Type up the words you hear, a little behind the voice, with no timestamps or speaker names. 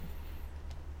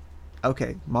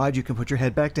Okay, Maud, you can put your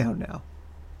head back down now.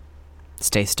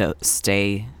 Stay so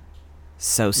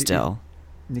still.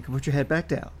 You can put your head back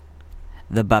down.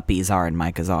 The buppies are in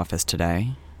Micah's office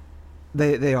today.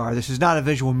 They are. This is not a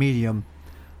visual medium,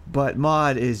 but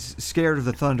Maud is scared of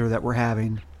the thunder that we're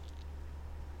having.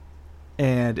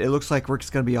 And it looks like it's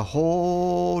going to be a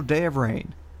whole day of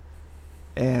rain.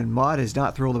 And Maud is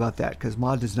not thrilled about that because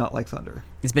Maud does not like thunder.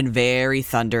 It's been very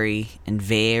thundery and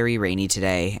very rainy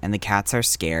today, and the cats are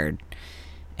scared.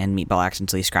 And Meatball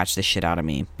accidentally scratched the shit out of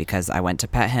me because I went to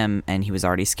pet him and he was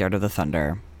already scared of the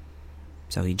thunder.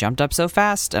 So he jumped up so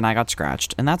fast and I got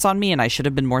scratched. And that's on me, and I should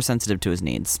have been more sensitive to his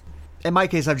needs. In my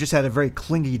case, I've just had a very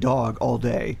clingy dog all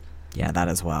day. Yeah, that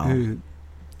as well. Who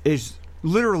is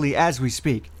literally, as we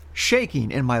speak, shaking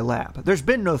in my lap. There's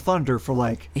been no thunder for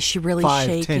like is she really 5-10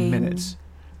 shaking? minutes.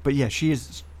 But yeah, she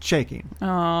is shaking.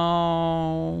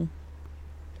 Oh.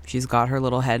 She's got her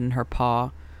little head in her paw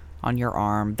on your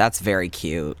arm. That's very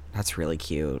cute. That's really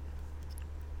cute.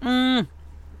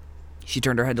 She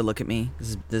turned her head to look at me.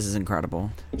 This is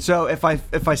incredible. So if I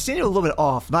seem a little bit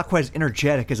off, not quite as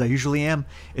energetic as I usually am,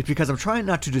 it's because I'm trying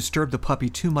not to disturb the puppy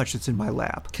too much that's in my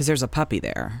lap. Because there's a puppy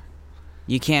there.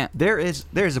 You can't... There's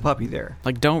a puppy there.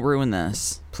 Like, don't ruin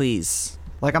this. Please.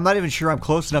 Like, I'm not even sure I'm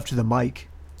close enough to the mic.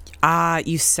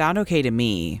 You sound okay to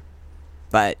me.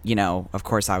 But, you know, of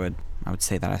course I would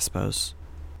say that, I suppose.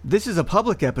 This is a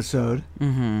public episode.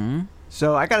 Mm-hmm.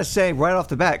 So I gotta say, right off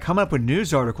the bat, coming up with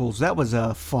news articles, that was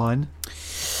fun.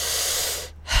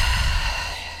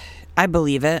 I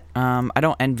believe it. I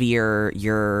don't envy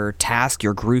your task,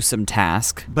 your gruesome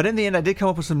task. But in the end, I did come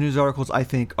up with some news articles I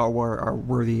think are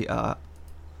worthy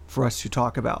for us to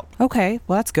talk about. Okay,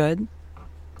 well, that's good.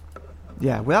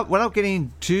 Yeah, without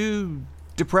getting too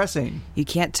depressing. You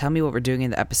can't tell me what we're doing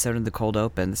in the episode in the cold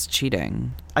open. It's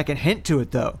cheating. I can hint to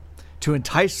it, though, to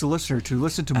entice the listener to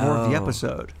listen to more of the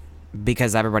episode.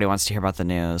 Because everybody wants to hear about the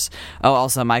news. Oh,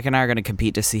 also, Mike and I are going to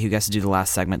compete to see who gets to do the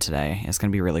last segment today. It's going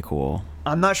to be really cool.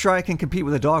 I'm not sure I can compete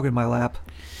with a dog in my lap.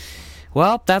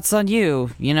 Well, that's on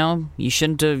you. You know, you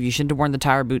shouldn't have worn the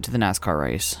tire boot to the NASCAR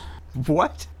race.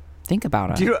 What? Think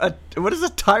about it. What does a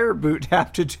tire boot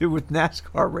have to do with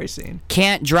NASCAR racing?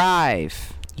 Can't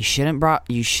drive. You shouldn't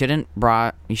have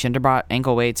brought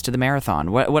ankle weights to the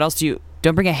marathon. What else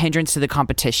don't bring a hindrance to the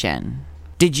competition.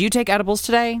 Did you take edibles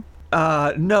today?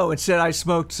 No, instead I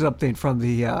smoked something from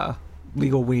the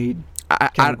legal weed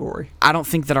category. I don't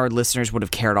think that our listeners would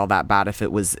have cared all that bad if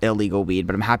it was illegal weed,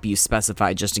 but I'm happy you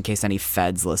specified just in case any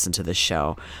feds listen to this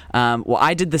show. Well,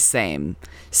 I did the same.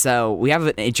 So we have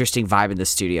an interesting vibe in the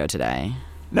studio today.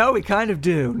 No, we kind of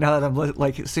do. Now that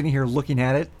I'm sitting here looking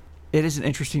at it, it is an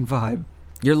interesting vibe.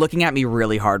 You're looking at me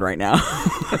really hard right now.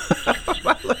 I'm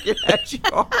not looking at you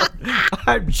hard.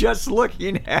 I'm just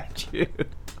looking at you.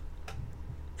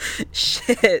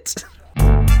 Shit.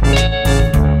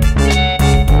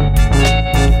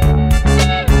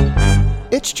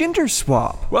 It's Gender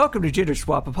Swap. Welcome to Gender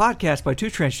Swap, a podcast by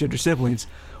two transgender siblings,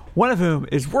 one of whom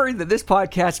is worried that this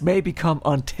podcast may become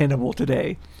untenable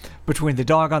today between the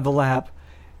dog on the lap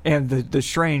and the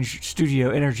strange studio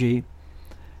energy.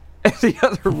 And the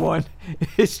other one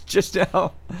is just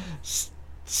now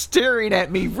staring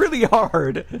at me really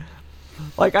hard.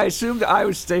 Like, I assumed I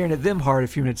was staring at them hard a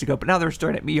few minutes ago, but now they're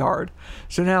staring at me hard.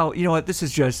 So now, you know what? This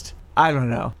is just, I don't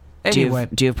know. Anyway.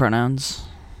 Do you have pronouns?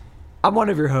 I'm one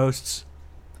of your hosts.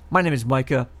 My name is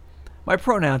Micah. My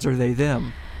pronouns are they,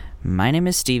 them. My name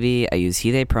is Stevie. I use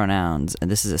he, they pronouns, and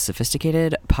this is a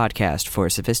sophisticated podcast for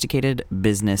sophisticated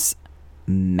business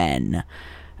men.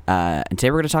 And today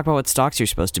we're going to talk about what stocks you're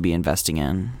supposed to be investing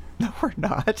in. No, we're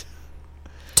not.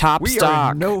 Top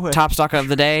stock of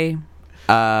the day.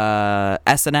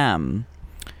 S&M.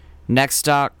 Next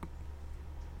stock,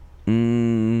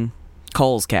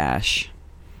 Kohl's Cash.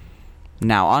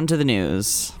 Now on to the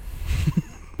news.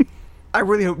 I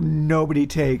really hope nobody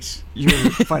takes your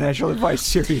financial advice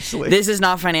seriously. This is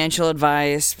not financial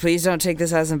advice. Please don't take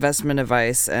this as investment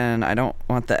advice, and I don't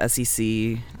want the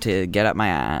SEC to get up my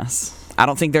ass. I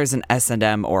don't think there's an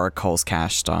S&M or a Kohl's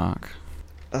Cash stock.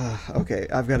 Okay,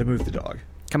 I've got to move the dog.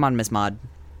 Come on, Miss Maud.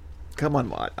 Come on,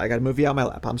 Maud. I got to move you out of my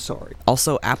lap. I'm sorry.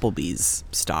 Also, Applebee's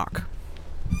stock.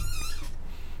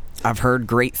 I've heard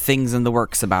great things in the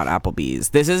works about Applebee's.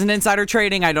 This isn't insider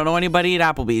trading. I don't know anybody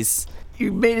at Applebee's.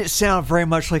 You made it sound very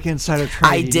much like insider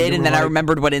trading. I did, and then I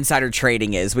remembered what insider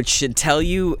trading is, which should tell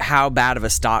you how bad of a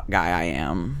stock guy I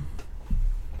am.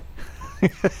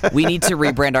 We need to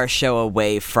rebrand our show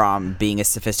away from being a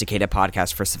sophisticated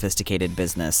podcast for sophisticated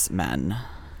businessmen.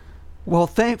 Well,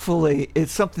 thankfully,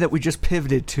 it's something that we just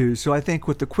pivoted to, so I think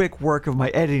with the quick work of my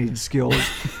editing skills,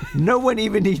 no one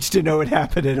even needs to know it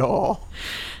happened at all.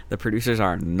 The producers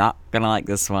are not gonna like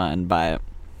this one, but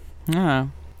The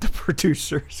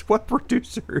producers? What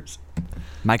producers?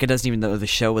 Micah doesn't even know the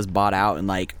show was bought out in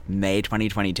like May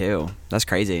 2022. That's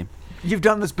crazy. You've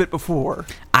done this bit before.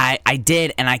 I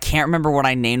did, and I can't remember what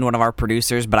I named one of our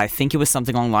producers, but I think it was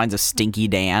something along the lines of Stinky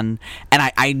Dan.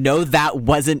 And I know that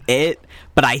wasn't it,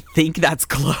 but I think that's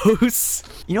close.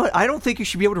 You know what? I don't think you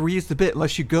should be able to reuse the bit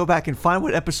unless you go back and find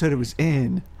what episode it was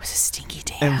in. Was it Stinky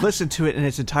Dan? And listen to it in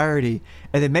its entirety,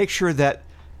 and then make sure that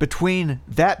between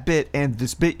that bit and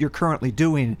this bit you're currently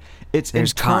doing,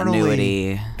 there's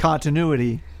continuity.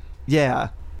 Yeah.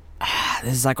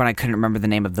 This is like when I couldn't remember the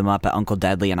name of the Muppet Uncle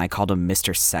Deadly, and I called him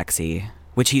Mr. Sexy,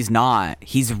 which he's not.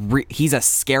 He's a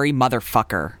scary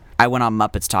motherfucker. I went on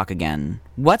Muppets Talk again.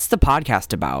 What's the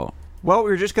podcast about? Well,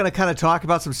 we were just going to kind of talk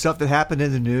about some stuff that happened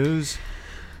in the news.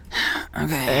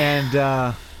 Okay.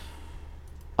 And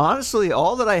honestly,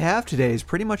 all that I have today is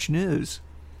pretty much news.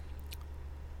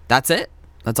 That's it?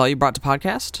 That's all you brought to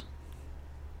podcast?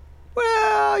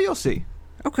 Well, you'll see.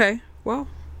 Okay. Well,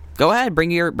 go ahead.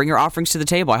 Bring your offerings to the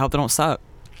table. I hope they don't suck.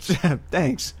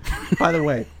 Thanks. By the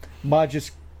way, Ma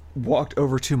just walked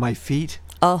over to my feet.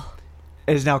 Oh.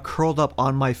 It is now curled up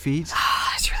on my feet.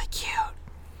 That's really cute.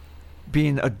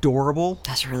 Being adorable.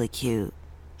 That's really cute.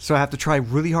 So I have to try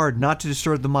really hard not to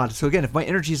disturb the mod. So again, if my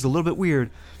energy is a little bit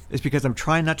weird, it's because I'm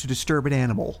trying not to disturb an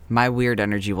animal. My weird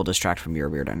energy will distract from your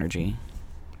weird energy.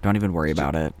 Don't even worry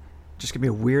about it. Just give me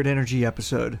a weird energy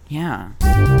episode. Yeah.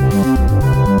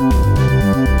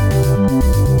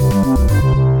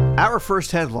 Our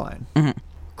first headline. Mm-hmm.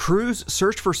 Crews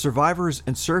search for survivors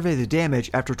and survey the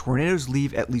damage after tornadoes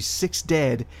leave at least 6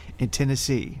 dead in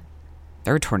Tennessee.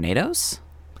 There were tornadoes?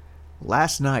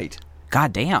 Last night.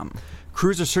 God damn.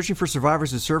 Crews are searching for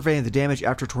survivors and surveying the damage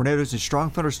after tornadoes and strong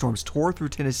thunderstorms tore through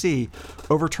Tennessee,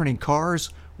 overturning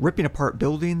cars, ripping apart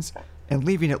buildings, and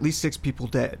leaving at least 6 people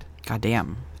dead. God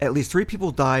damn. At least 3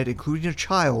 people died, including a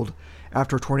child,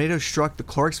 after a tornado struck the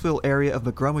Clarksville area of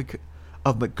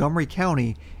Montgomery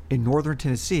County in northern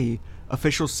Tennessee,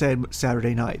 officials said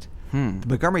Saturday night. The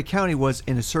Montgomery County was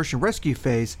in a search and rescue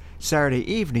phase Saturday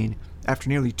evening after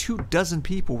nearly 24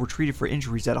 people were treated for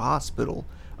injuries at a hospital,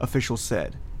 officials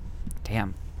said.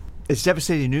 Damn. It's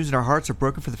devastating news, and our hearts are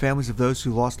broken for the families of those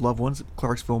who lost loved ones,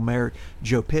 Clarksville Mayor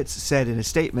Joe Pitts said in a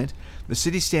statement. The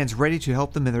city stands ready to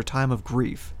help them in their time of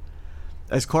grief.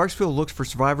 As Clarksville looked for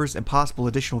survivors and possible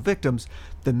additional victims,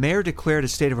 the mayor declared a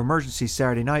state of emergency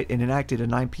Saturday night and enacted a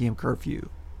 9 p.m. curfew.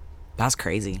 That's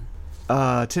crazy.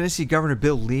 Tennessee Governor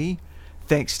Bill Lee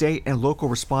thanked state and local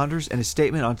responders in a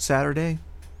statement on Saturday.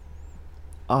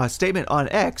 A statement on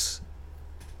X,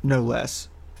 no less.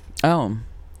 Oh.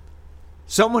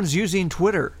 Someone's using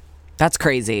Twitter. That's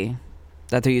crazy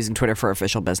that they're using Twitter for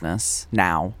official business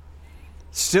now.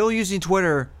 Still using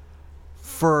Twitter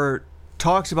for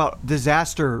talks about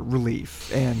disaster relief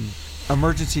and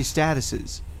emergency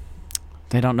statuses.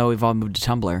 They don't know we've all moved to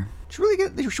Tumblr.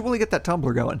 You should really get that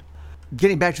Tumblr going.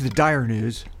 Getting back to the dire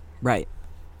news. Right.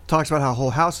 Talks about how whole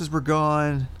houses were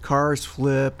gone, cars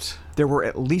flipped. There were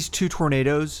at least 2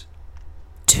 tornadoes.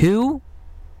 2?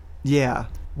 Yeah.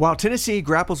 While Tennessee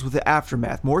grapples with the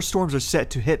aftermath, more storms are set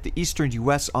to hit the eastern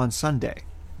U.S. on Sunday.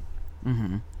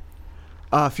 Mm-hmm.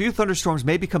 A few thunderstorms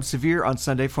may become severe on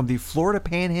Sunday from the Florida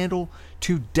Panhandle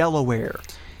to Delaware.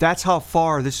 That's how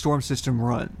far this storm system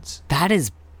runs. That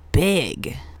is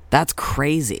big. That's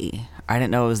crazy. I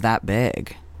didn't know it was that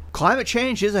big. Climate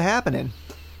change is happening.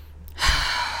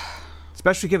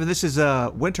 Especially given this is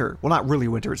winter. Well, not really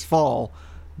winter. It's fall.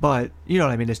 But, you know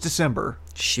what I mean. It's December.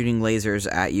 Shooting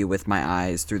lasers at you with my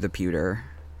eyes through the pewter.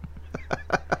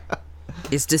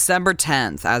 It's December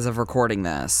 10th as of recording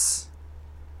this.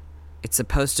 It's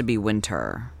supposed to be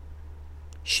winter.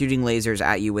 Shooting lasers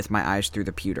at you with my eyes through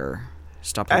the pewter.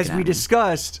 Stop looking As we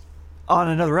discussed on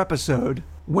another episode,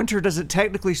 winter doesn't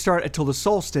technically start until the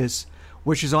solstice,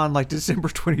 which is on like December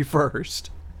 21st.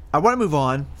 I want to move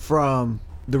on from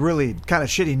the really kind of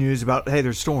shitty news about, hey,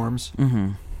 there's storms,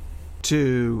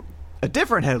 to a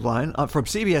different headline from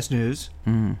CBS News.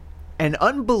 An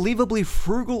unbelievably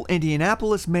frugal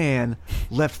Indianapolis man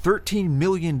left $13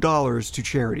 million to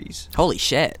charities. Holy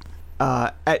shit.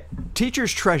 At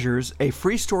Teachers Treasures, a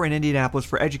free store in Indianapolis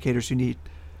for educators who need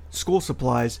school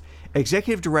supplies,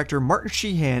 Executive Director Martin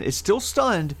Sheehan is still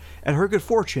stunned at her good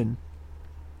fortune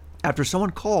after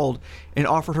someone called and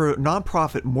offered her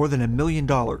nonprofit more than $1 million.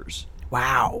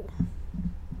 Wow.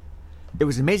 It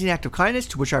was an amazing act of kindness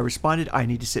to which I responded, I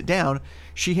need to sit down,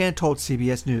 Sheehan told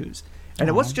CBS News. And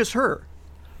it wasn't just her.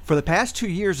 For the past 2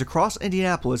 years across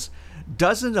Indianapolis,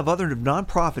 dozens of other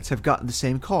nonprofits have gotten the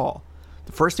same call.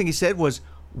 The first thing he said was,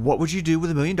 what would you do with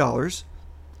 $1 million?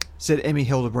 said Emmy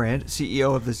Hildebrand,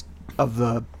 CEO of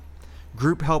the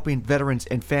group helping veterans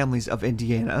and families of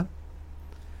Indiana.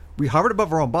 We hovered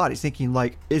above our own bodies, thinking,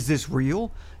 like, is this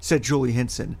real? Said Julie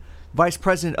Henson, vice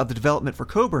president of the development for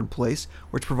Coburn Place,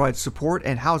 which provides support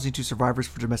and housing to survivors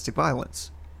for domestic violence.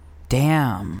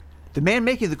 Damn. The man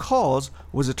making the calls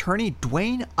was attorney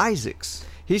Dwayne Isaacs.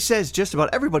 He says just about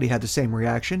everybody had the same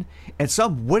reaction, and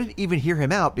some wouldn't even hear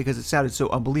him out because it sounded so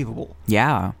unbelievable.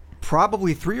 Yeah.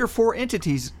 Probably 3 or 4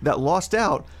 entities that lost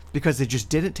out because they just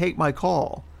didn't take my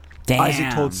call. Damn.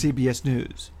 Isaac told CBS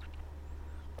News.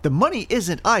 The money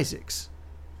isn't Isaac's.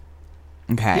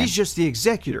 Okay. He's just the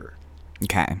executor.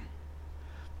 Okay.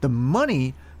 The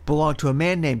money belonged to a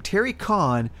man named Terry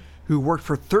Kahn, who worked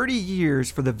for 30 years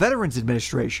for the Veterans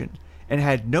Administration and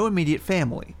had no immediate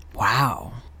family.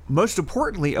 Wow. Most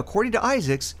importantly, according to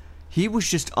Isaacs, he was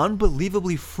just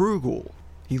unbelievably frugal.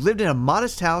 He lived in a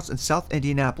modest house in South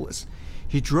Indianapolis.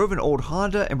 He drove an old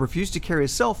Honda and refused to carry a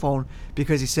cell phone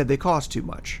because he said they cost too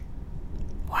much.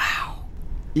 Wow.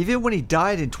 Even when he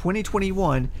died in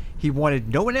 2021, he wanted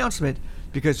no announcement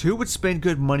because who would spend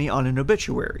good money on an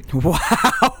obituary?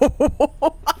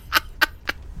 Wow.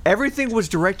 Everything was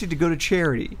directed to go to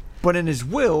charity, but in his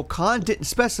will, Kahn didn't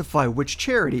specify which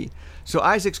charity, so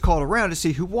Isaacs called around to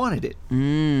see who wanted it.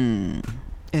 In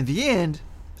the end,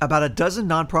 about a dozen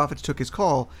nonprofits took his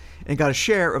call and got a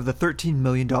share of the $13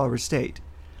 million estate.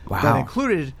 Wow. That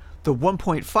included the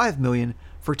 $1.5 million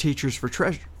for Teachers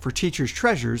Teachers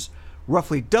Treasures,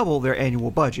 roughly double their annual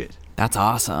budget. That's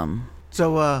awesome.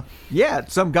 So, yeah,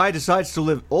 some guy decides to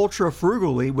live ultra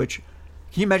frugally, which,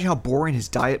 can you imagine how boring his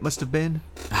diet must have been?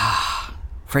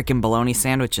 Frickin' bologna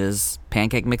sandwiches,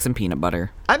 pancake mix and peanut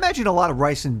butter. I imagine a lot of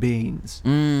rice and beans.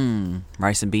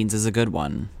 Rice and beans is a good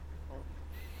one.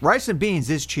 Rice and beans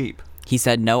is cheap. He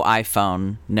said no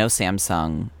iPhone, no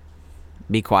Samsung.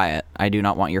 Be quiet. I do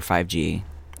not want your 5G.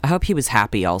 I hope he was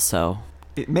happy also.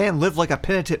 Man lived like a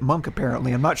penitent monk,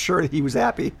 apparently. I'm not sure that he was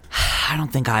happy. I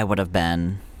don't think I would have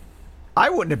been. I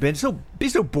wouldn't have been. Be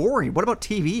so boring. What about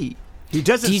TV? He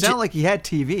doesn't sound like he had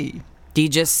TV. Do you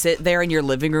just sit there in your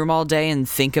living room all day and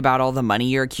think about all the money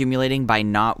you're accumulating by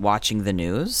not watching the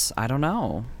news? I don't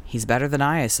know. He's better than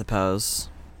I suppose.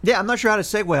 Yeah, I'm not sure how to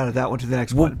segue out of that one to the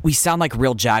next one. We sound like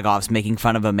real jagoffs making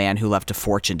fun of a man who left a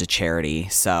fortune to charity,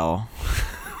 so...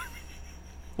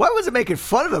 Well, I wasn't making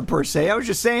fun of him, per se. I was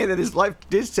just saying that his life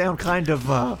did sound kind of,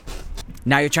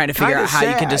 Now you're trying to figure out how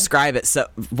you can sad. describe it, so...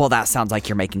 Well, that sounds like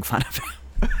you're making fun of him.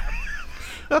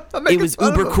 it It was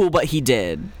uber cool what he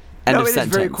did. End of it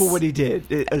sentence. is very cool what he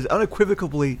did. It is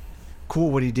unequivocally cool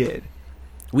what he did.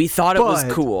 We thought it was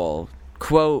cool.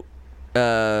 Quote,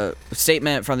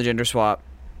 statement from the Gender Swap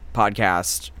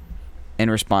podcast in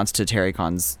response to Terry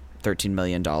Khan's $13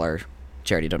 million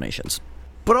charity donations.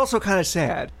 But also kind of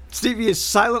sad. Stevie is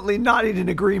silently nodding in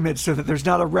agreement so that there's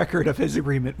not a record of his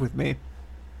agreement with me.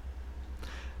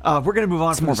 We're going to move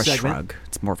on It's from more this of a segment. shrug.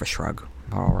 It's more of a shrug.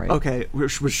 All right. Okay, we're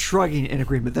shrugging in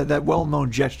agreement. That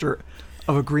well-known gesture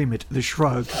of agreement, the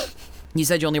shrug. You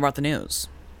said you only brought the news.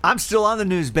 I'm still on the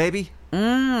news, baby.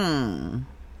 Mm-hmm.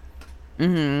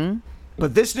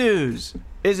 But this news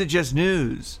isn't just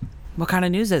news. What kind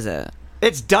of news is it?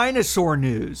 It's dinosaur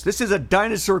news. This is a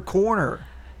dinosaur corner.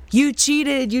 You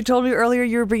cheated. You told me earlier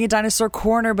you were bringing Dinosaur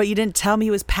Corner, but you didn't tell me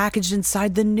it was packaged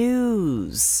inside the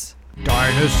news.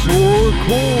 Dinosaur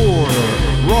corner.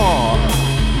 Roar.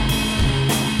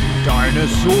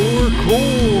 Dinosaur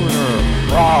corner.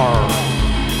 Roar.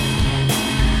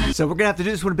 So we're going to have to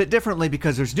do this one a bit differently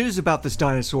because there's news about this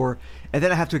dinosaur, and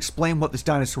then I have to explain what this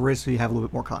dinosaur is so you have a little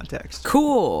bit more context.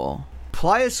 Cool.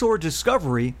 Pliosaur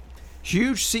discovery.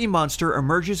 Huge sea monster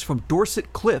emerges from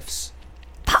Dorset cliffs.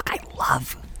 Fuck, I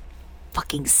love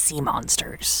fucking sea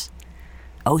monsters.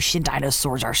 Ocean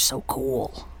dinosaurs are so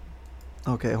cool.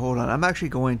 Okay, hold on. I'm actually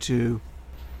going to...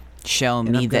 Show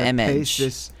me the image. Paste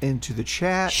this into the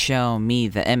chat. Show me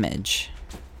the image.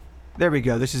 There we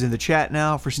go. This is in the chat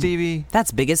now for Stevie.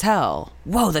 That's big as hell.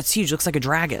 Whoa, that's huge. Looks like a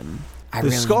dragon. I The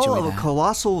really skull enjoy of a that.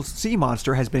 colossal sea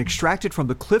monster has been extracted from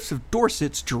the cliffs of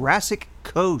Dorset's Jurassic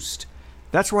Coast.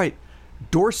 That's right.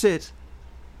 Dorset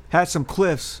had some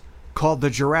cliffs called the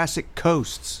Jurassic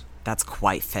Coasts. That's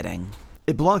quite fitting.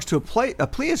 It belongs to a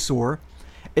plesiosaur,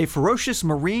 a ferocious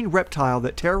marine reptile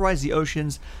that terrorized the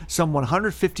oceans some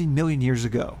 150 million years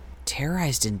ago.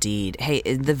 Terrorized indeed. Hey,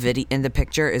 in the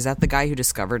picture, is that the guy who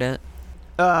discovered it?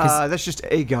 That's just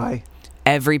a guy.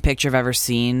 Every picture I've ever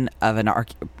seen of an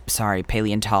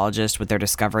paleontologist with their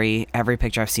discovery, every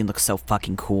picture I've seen looks so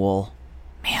fucking cool.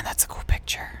 Man, that's a cool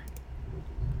picture.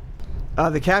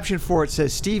 The caption for it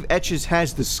says, Steve Etches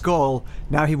has the skull,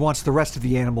 now he wants the rest of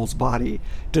the animal's body.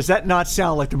 Does that not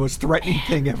sound like the most threatening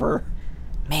thing ever?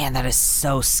 Man, that is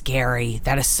so scary.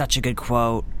 That is such a good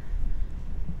quote.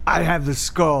 I have the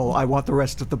skull. I want the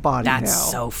rest of the body now.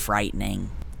 That's so frightening.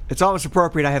 It's almost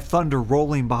appropriate. I have thunder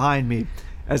rolling behind me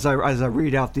as I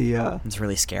read out the... It's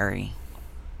really scary.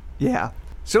 Yeah.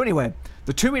 So anyway,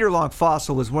 the 2-meter-long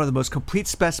fossil is one of the most complete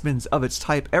specimens of its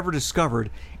type ever discovered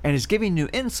and is giving new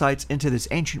insights into this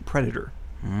ancient predator.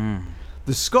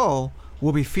 The skull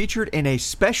will be featured in a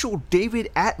special David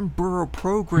Attenborough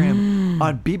program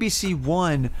on BBC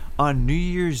One on New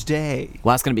Year's Day.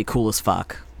 Well, that's going to be cool as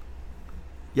fuck.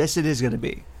 Yes, it is going to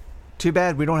be. Too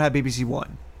bad we don't have BBC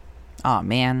One. Oh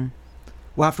man.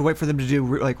 We'll have to wait for them to do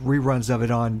reruns of it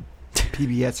on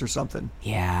PBS or something.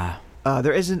 Yeah.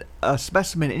 There isn't a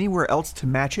specimen anywhere else to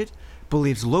match it,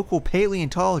 believes local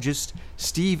paleontologist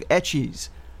Steve Etches.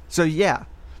 So yeah,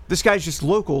 this guy's just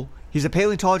local. He's a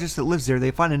paleontologist that lives there.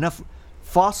 They find enough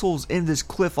fossils in this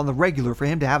cliff on the regular for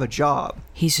him to have a job.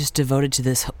 He's just devoted to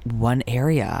this one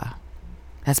area.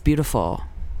 That's beautiful.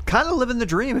 Kind of living the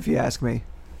dream, if you ask me.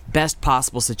 Best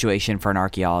possible situation for an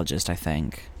archaeologist, I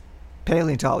think.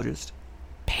 Paleontologist.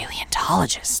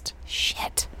 Paleontologist?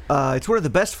 Shit. It's one of the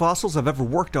best fossils I've ever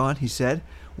worked on, he said.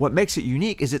 What makes it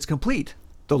unique is it's complete.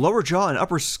 The lower jaw and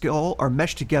upper skull are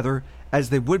meshed together as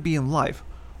they would be in life.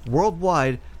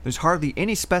 Worldwide, there's hardly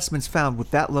any specimens found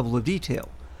with that level of detail.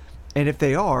 And if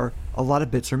they are, a lot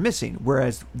of bits are missing.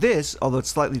 Whereas this, although it's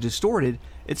slightly distorted,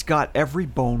 it's got every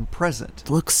bone present. It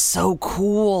looks so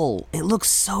cool. It looks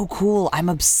so cool. I'm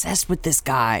obsessed with this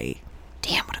guy.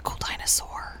 Damn, what a cool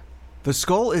dinosaur. The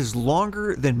skull is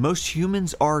longer than most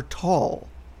humans are tall.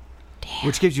 Damn.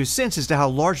 Which gives you a sense as to how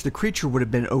large the creature would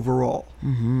have been overall.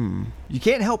 Mm-hmm. You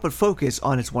can't help but focus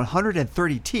on its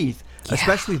 130 teeth,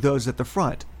 especially those at the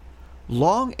front.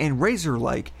 Long and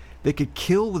razor-like, they could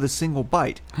kill with a single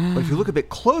bite. But if you look a bit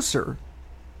closer,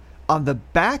 on the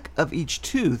back of each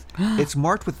tooth, it's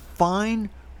marked with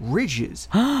fine ridges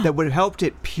that would have helped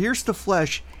it pierce the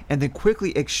flesh and then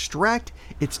quickly extract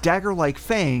its dagger-like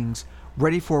fangs,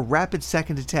 ready for a rapid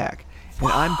second attack. And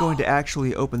I'm going to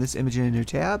actually open this image in a new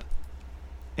tab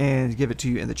and give it to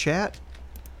you in the chat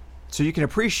so you can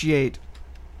appreciate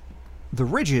the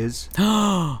ridges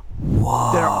Whoa.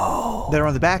 that are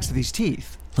on the backs of these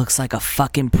teeth. Looks like a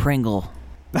fucking Pringle.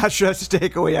 Not sure that's the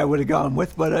takeaway I would have gone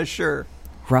with, but sure.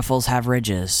 Ruffles have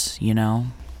ridges, you know?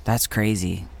 That's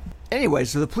crazy. Anyway,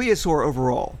 so the plesiosaur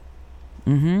overall.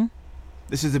 Mm-hmm.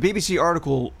 This is the BBC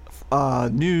article,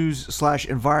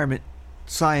 news/environment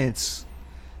science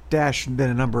dash then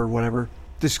a number or whatever.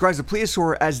 Describes the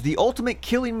plesiosaur as the ultimate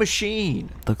killing machine.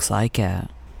 Looks like it.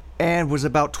 And was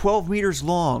about 12 meters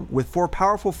long, with 4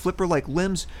 powerful flipper-like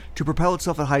limbs to propel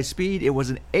itself at high speed. It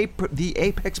was the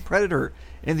apex predator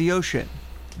in the ocean.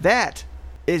 That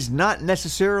is not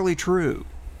necessarily true.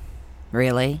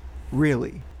 Really?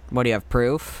 Really. What, do you have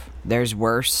proof? There's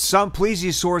worse? Some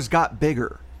plesiosaurs got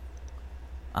bigger.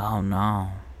 Oh,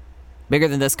 no. Bigger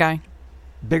than this guy?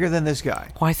 Bigger than this guy.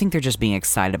 Well, I think they're just being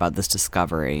excited about this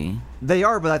discovery. They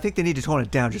are, but I think they need to tone it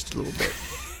down just a little bit.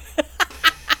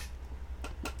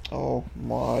 Oh,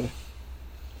 Maud.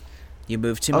 You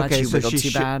moved too much? You wiggled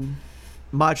too bad?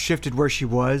 Maud shifted where she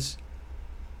was.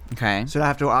 Okay. So I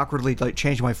have to awkwardly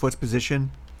change my foot's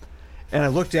position. And I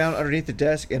look down underneath the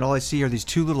desk, and all I see are these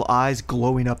 2 little eyes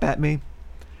glowing up at me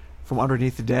from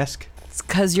underneath the desk. It's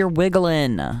because you're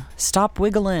wiggling. Stop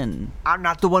wiggling. I'm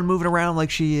not the one moving around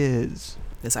like she is.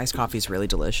 This iced coffee is really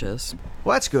delicious.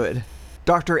 Well, that's good.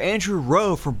 Dr. Andrew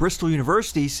Rowe from Bristol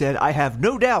University said, I have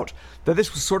no doubt that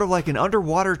this was sort of like an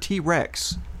underwater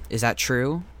T-Rex. Is that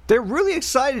true? They're really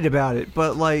excited about it,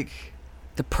 but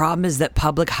the problem is that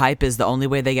public hype is the only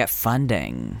way they get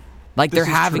funding. They're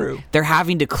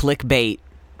having to clickbait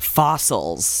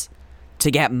fossils to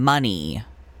get money,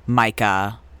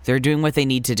 Micah. They're doing what they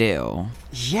need to do.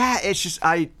 Yeah, it's just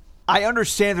I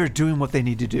understand they're doing what they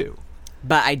need to do.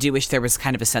 But I do wish there was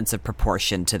kind of a sense of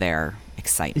proportion to their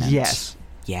excitement. Yes.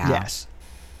 Yeah. Yes.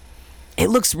 It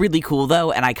looks really cool,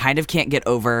 though, and I kind of can't get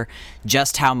over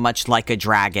just how much like a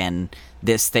dragon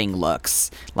this thing looks.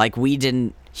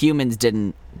 Humans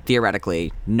didn't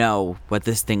theoretically know what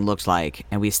this thing looked like,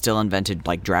 and we still invented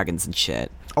dragons and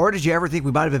shit. Or did you ever think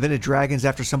we might have invented dragons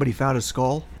after somebody found a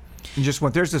skull and just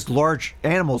went, there's this large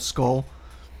animal skull?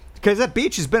 Because that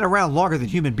beach has been around longer than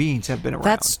human beings have been around.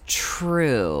 That's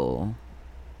true.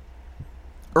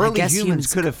 Early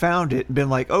humans could have found it and been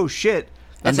like, oh shit,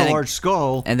 that's a large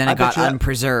skull. And then it got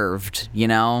unpreserved, you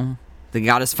know? They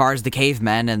got as far as the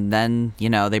cavemen, and then,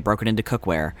 they broke it into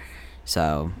cookware.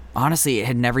 So, honestly, it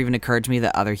had never even occurred to me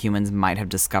that other humans might have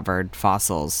discovered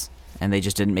fossils, and they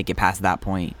just didn't make it past that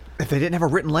point. If they didn't have a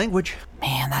written language.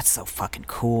 Man, that's so fucking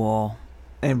cool.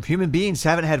 And human beings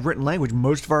haven't had written language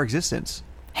most of our existence.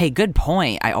 Hey, good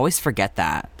point. I always forget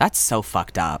that. That's so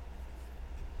fucked up.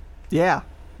 Yeah.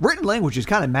 Written language is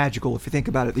kind of magical if you think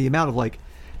about it. The amount of, like,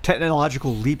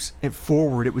 technological leaps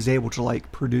forward it was able to,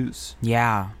 like, produce.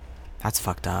 Yeah. That's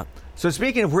fucked up. So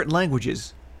speaking of written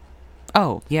languages...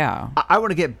 Oh, yeah. I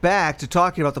want to get back to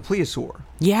talking about the plesiosaur.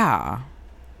 Yeah.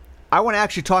 I want to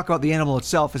actually talk about the animal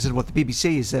itself instead of what the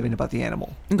BBC is saying about the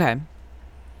animal. Okay.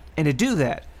 And to do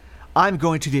that, I'm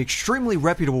going to the extremely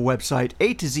reputable website,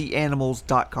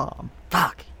 A2ZAnimals.com.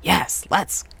 Fuck. Yes.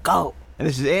 Let's go. And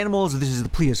this is animals, and this is the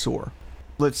plesiosaur.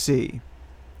 Let's see.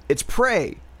 Its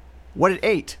prey. What it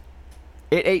ate.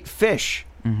 It ate fish.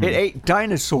 Mm-hmm. It ate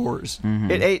dinosaurs.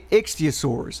 Mm-hmm. It ate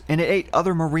ichthyosaurs. And it ate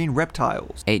other marine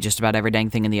reptiles. Ate just about every dang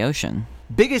thing in the ocean.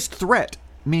 Biggest threat,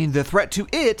 meaning the threat to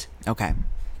it. Okay.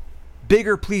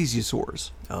 Bigger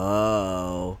plesiosaurs.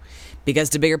 Oh. Because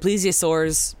to bigger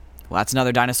plesiosaurs, well, that's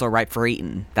another dinosaur ripe for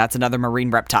eating. That's another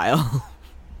marine reptile.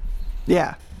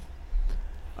 Yeah.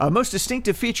 Most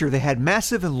distinctive feature, they had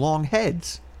massive and long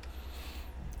heads.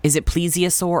 Is it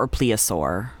plesiosaur or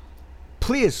plesiosaur?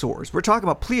 Plesiosaurs. We're talking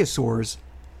about plesiosaurs,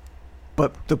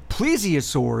 but the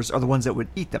plesiosaurs are the ones that would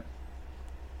eat them.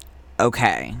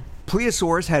 Okay.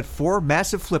 Plesiosaurs had 4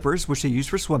 massive flippers, which they used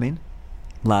for swimming.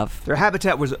 Love. Their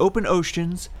habitat was open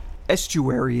oceans,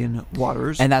 estuarian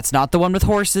waters. And that's not the one with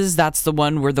horses. That's the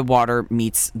one where the water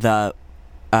meets the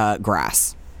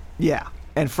grass. Yeah,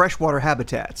 and freshwater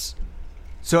habitats.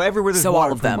 So everywhere there's so water,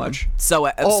 all of them. much. So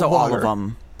all of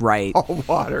them. Right. All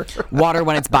water. Water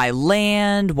when it's by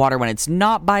land, water when it's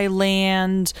not by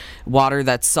land, water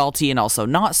that's salty and also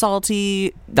not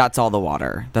salty. That's all the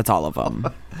water. That's all of them.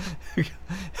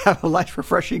 Have a nice,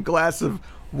 refreshing glass of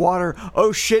water.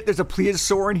 Oh shit, there's a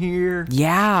plesiosaur in here.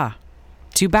 Yeah.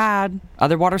 Too bad.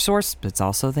 Other water source, but it's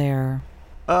also there.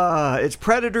 Its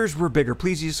predators were bigger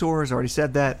plesiosaurs. Already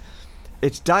said that.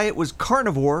 Its diet was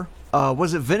carnivore.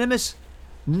 Was it venomous?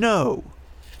 No.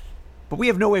 But we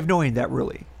have no way of knowing that,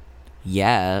 really.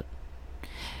 Yet.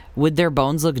 Would their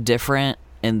bones look different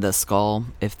in the skull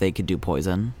if they could do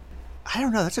poison? I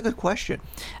don't know. That's a good question.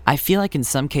 I feel like in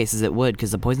some cases it would, because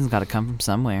the poison's got to come from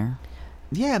somewhere.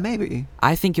 Yeah, maybe.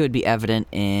 I think it would be evident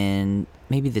in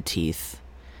maybe the teeth.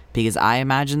 Because I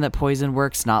imagine that poison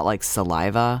works not like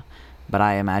saliva, but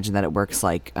I imagine that it works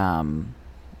like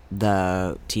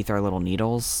the teeth are little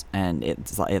needles, and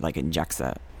it like injects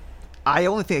it. I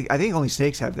think only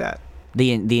snakes have that.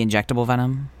 The injectable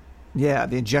venom? Yeah,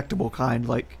 the injectable kind,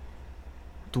 like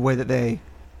the way that they...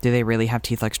 Do they really have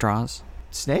teeth like straws?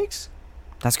 Snakes?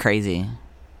 That's crazy.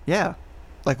 Yeah.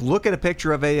 Like, look at a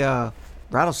picture of a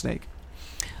rattlesnake.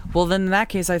 Well, then in that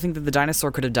case, I think that the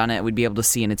dinosaur could have done it. We'd be able to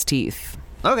see in its teeth.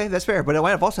 Okay, that's fair. But it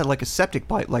might have also had, like, a septic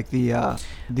bite, like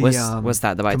what's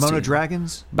that? The bites Komodo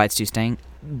dragons? Bites too stink?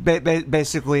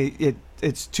 Basically,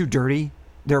 it's too dirty,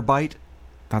 their bite.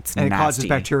 That's and nasty. It causes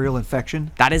bacterial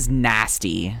infection. That is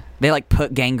nasty. They like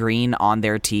put gangrene on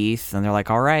their teeth, and they're like,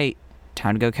 "All right,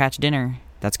 time to go catch dinner."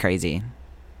 That's crazy.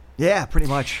 Yeah, pretty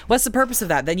much. What's the purpose of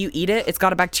that? Then you eat it; it's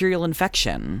got a bacterial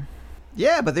infection.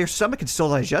 Yeah, but their stomach can still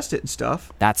digest it and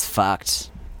stuff. That's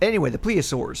fucked. Anyway, the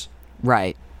plesiosaurs.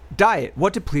 Right. Diet.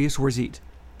 What did plesiosaurs eat?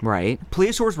 Right.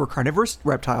 Plesiosaurs were carnivorous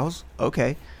reptiles.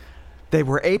 Okay. They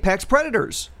were apex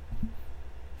predators,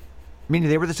 meaning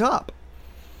they were the top.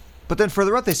 But then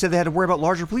further up, they said they had to worry about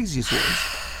larger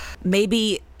plesiosaurs.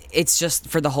 Maybe it's just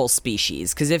for the whole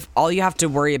species. Because if all you have to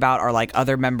worry about are like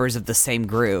other members of the same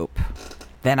group,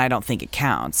 then I don't think it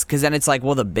counts. Because then it's like,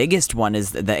 well, the biggest one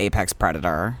is the apex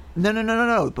predator.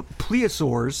 No. But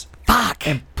plesiosaurs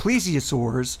and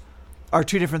plesiosaurs are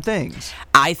 2 different things.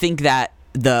 I think that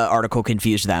the article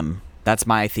confused them. That's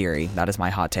my theory. That is my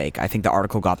hot take. I think the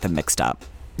article got them mixed up.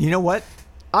 You know what?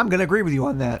 I'm going to agree with you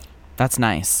on that. That's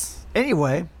nice.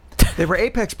 Anyway, they were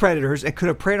apex predators and could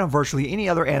have preyed on virtually any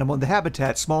other animal in the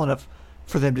habitat small enough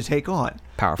for them to take on.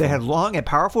 Powerful. They had long and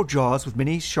powerful jaws with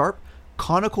many sharp,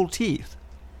 conical teeth.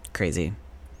 Crazy.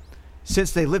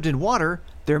 Since they lived in water,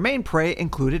 their main prey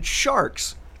included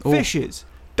sharks, fishes,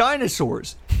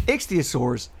 dinosaurs,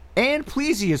 ichthyosaurs, and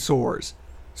plesiosaurs.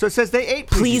 So it says they ate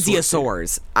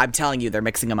plesiosaurs. I'm telling you, they're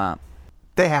mixing them up.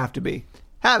 They have to be.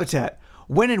 Habitat.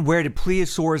 When and where did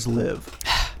plesiosaurs live?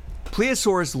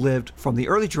 Plesiosaurs lived from the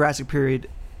early Jurassic period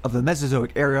of the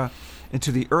Mesozoic era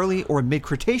into the early or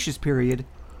mid-Cretaceous period.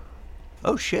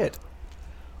 Oh shit.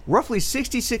 Roughly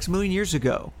 66 million years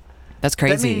ago. That's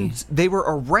crazy. That means they were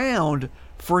around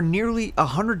for nearly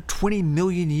 120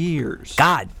 million years.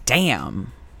 God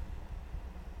damn.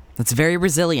 That's very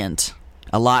resilient.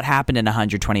 A lot happened in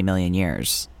 120 million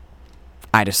years.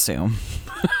 I'd assume.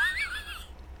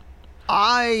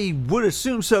 I would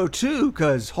assume so too,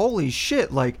 because holy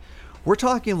shit, like, We're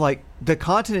talking like the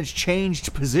continents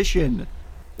changed position.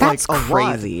 That's like, a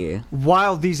crazy. lot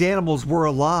while these animals were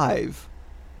alive.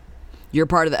 Your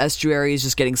part of the estuary is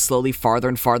just getting slowly farther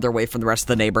and farther away from the rest of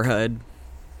the neighborhood.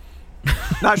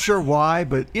 Not sure why,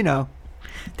 but, you know.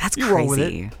 That's you crazy. roll with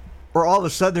it. Or all of a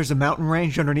sudden there's a mountain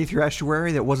range underneath your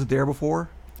estuary that wasn't there before.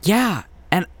 Yeah,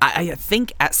 and I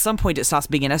think at some point it stops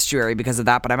being an estuary because of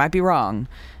that, but I might be wrong.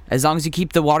 As long as you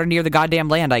keep the water near the goddamn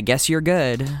land, I guess you're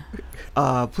good.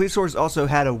 Plesiosaurs also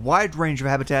had a wide range of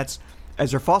habitats,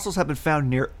 as their fossils have been found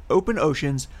near open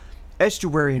oceans,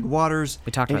 estuarine waters,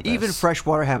 and even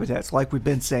freshwater habitats, like we've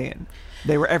been saying.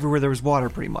 They were everywhere there was water,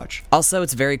 pretty much. Also,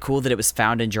 it's very cool that it was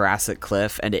found in Jurassic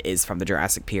Cliff, and it is from the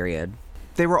Jurassic period.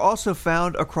 They were also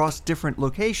found across different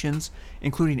locations,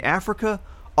 including Africa,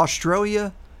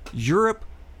 Australia, Europe,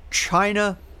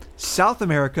 China, South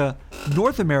America,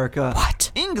 North America,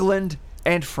 England,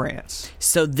 and France.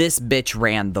 So this bitch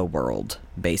ran the world,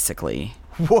 basically.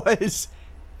 Was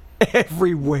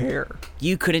everywhere.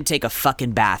 You couldn't take a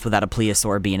fucking bath without a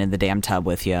plesiosaur being in the damn tub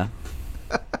with you.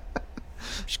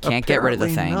 Just can't get rid of the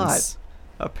things.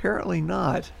 Apparently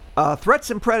not. Threats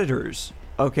and predators.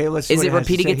 Okay, let's see. Is it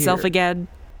repeating itself here. Again?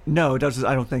 No, it doesn't.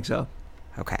 I don't think so.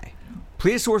 Okay.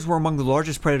 Plesiosaurs were among the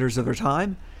largest predators of their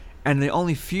time, and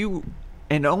only a few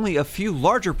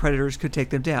larger predators could take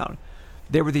them down.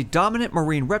 They were the dominant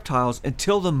marine reptiles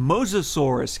until the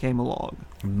Mosasaurus came along.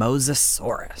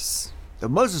 Mosasaurus. The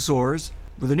mosasaurs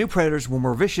were the new predators, were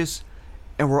more vicious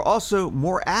and were also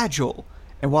more agile.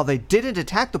 And while they didn't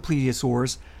attack the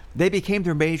plesiosaurs, they became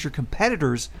their major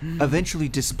competitors, eventually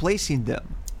displacing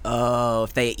them. Oh,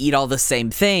 if they eat all the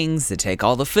same things, they take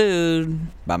all the food.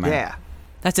 Bummer. Yeah.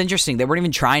 That's interesting. They weren't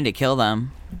even trying to kill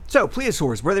them. So,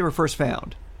 plesiosaurs, where they were first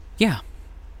found. Yeah.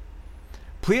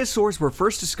 Plesiosaurs were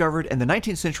first discovered in the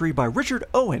 19th century by Richard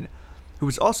Owen, who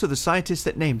was also the scientist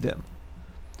that named them.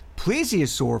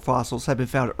 Plesiosaur fossils had been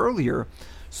found earlier,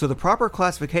 so the proper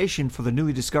classification for the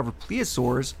newly discovered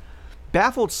plesiosaurs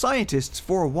baffled scientists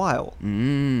for a while.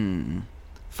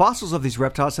 Fossils of these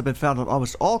reptiles have been found on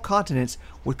almost all continents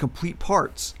with complete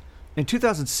parts. In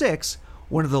 2006,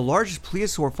 one of the largest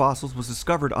plesiosaur fossils was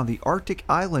discovered on the Arctic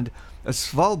island of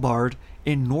Svalbard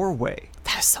in Norway.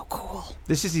 That is so cool.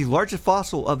 This is the largest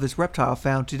fossil of this reptile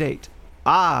found to date.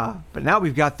 But now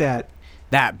we've got that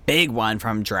big one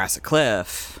from Jurassic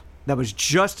Cliff. That was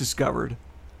just discovered.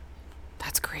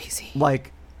 That's crazy.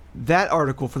 Like, that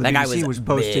article for the BBC was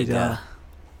posted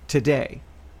today.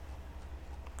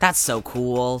 That's so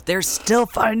cool. They're still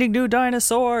finding new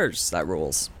dinosaurs. That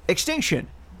rules. Extinction.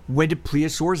 When did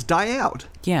plesiosaurs die out?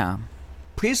 Yeah.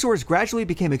 Plesiosaurs gradually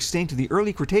became extinct in the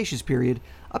early Cretaceous period,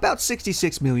 about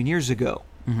 66 million years ago.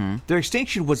 Their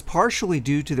extinction was partially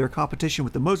due to their competition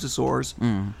with the mosasaurs,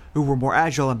 who were more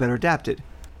agile and better adapted.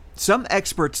 Some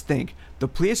experts think the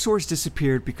plesiosaurs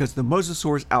disappeared because the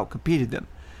mosasaurs outcompeted them.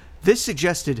 This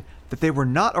suggested that they were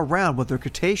not around when the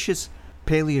Cretaceous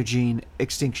Paleogene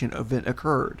extinction event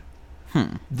occurred.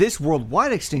 This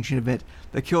worldwide extinction event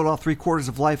that killed all 3/4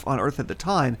 of life on Earth at the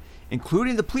time,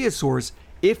 including the plesiosaurs,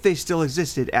 if they still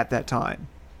existed at that time.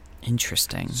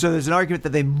 Interesting. So there's an argument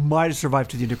that they might have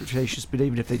survived to the end of Cretaceous, but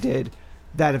even if they did,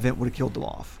 that event would have killed them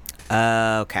off.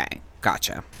 Okay,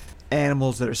 gotcha.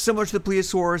 Animals that are similar to the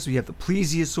plesiosaurs, we have the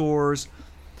plesiosaurs,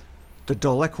 the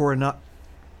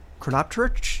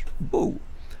Dolichorhinopteryx. Ooh.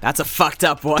 That's a fucked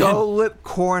up one.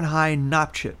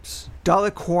 Dolichorhinopteryx.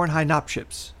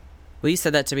 Will you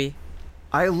said that to me?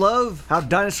 I love how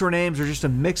dinosaur names are just a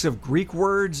mix of Greek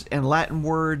words and Latin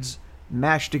words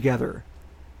mashed together.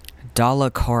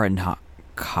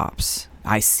 Dolichorhinopteryx.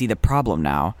 I see the problem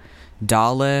now.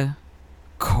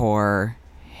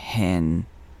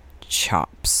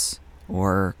 Dolichorhinopteryx.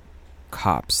 Or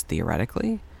cops,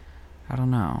 theoretically? I don't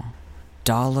know.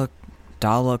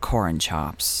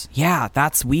 Dolichorhinopteryx. Yeah,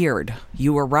 that's weird.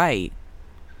 You were right.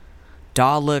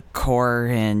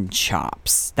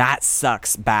 Dolichorhinopteryx. That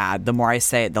sucks bad. The more I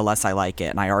say it, the less I like it,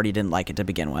 and I already didn't like it to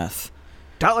begin with.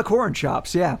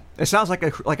 Dolichorhinopteryx, yeah. It sounds like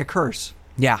a curse.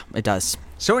 Yeah, it does.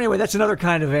 So anyway, that's another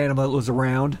kind of animal that was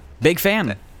around. Big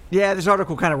fan. Yeah, this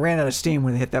article kind of ran out of steam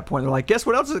when they hit that point. They're like, guess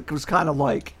what else it was kind of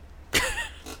like?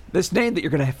 This name that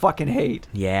you're going to fucking hate.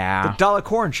 Yeah. The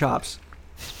Dolichorhinopteryx.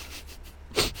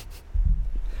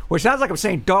 Which sounds like I'm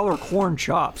saying dollar corn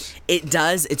chops. It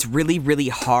does. It's really, really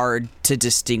hard to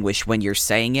distinguish when you're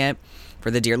saying it. For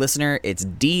the dear listener, it's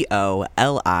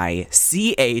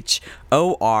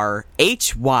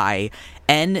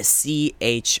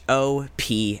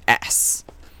Dolichorhinchops.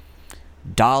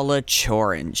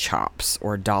 Dolichorhinchops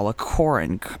or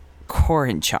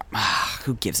Dolichorhinchop.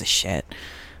 Who gives a shit?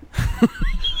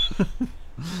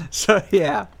 So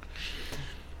yeah,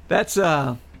 that's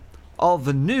all all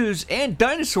the news and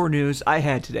dinosaur news I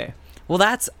had today. Well,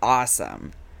 that's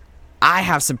awesome. I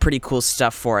have some pretty cool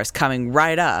stuff for us coming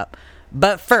right up.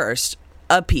 But first,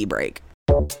 a pee break.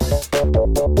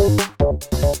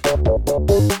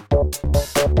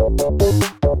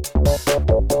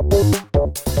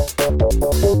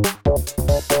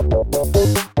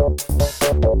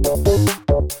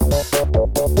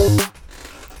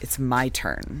 It's my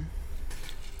turn.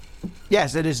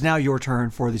 Yes, it is now your turn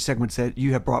for the segments that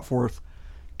you have brought forth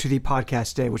to the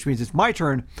podcast today, which means it's my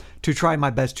turn to try my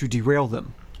best to derail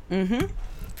them. Mm-hmm.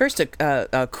 First,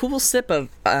 a cool sip of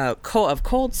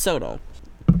cold soda.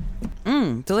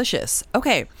 Delicious.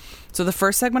 Okay, so the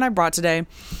first segment I brought today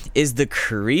is the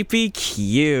Creepy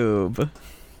Cube.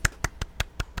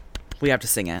 We have to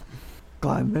sing it.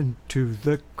 Climb into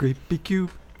the creepy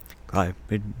cube. Climb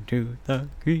into the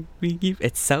creepy cube.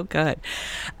 It's so good.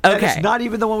 Okay. Okay. It's not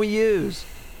even the one we use.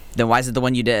 Then why is it the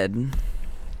one you did?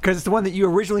 Because it's the one that you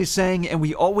originally sang, and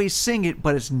we always sing it,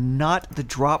 but it's not the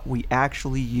drop we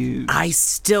actually use. I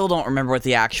still don't remember what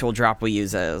the actual drop we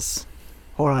use is.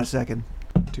 Hold on a second.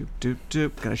 Doop, doop,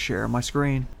 doop. Gonna share my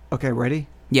screen. Okay, ready?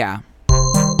 Yeah.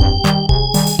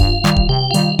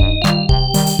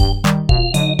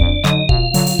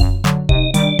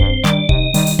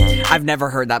 I've never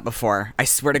heard that before. I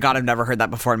swear to God, I've never heard that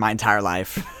before in my entire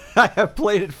life. I have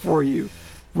played it for you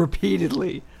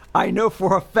repeatedly. I know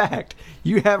for a fact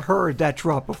you have heard that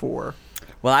drop before.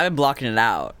 Well, I've been blocking it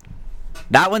out.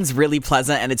 That one's really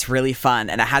pleasant and it's really fun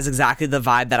and it has exactly the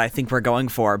vibe that I think we're going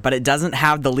for, but it doesn't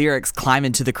have the lyrics climb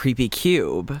into the creepy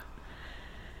cube,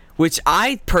 which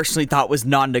I personally thought was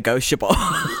non-negotiable.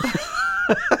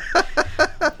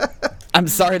 I'm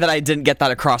sorry that I didn't get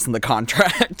that across in the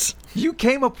contract. You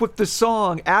came up with the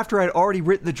song after I'd already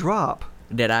written the drop.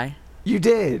 Did I? You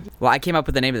did. Well, I came up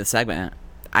with the name of the segment.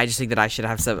 I just think that I should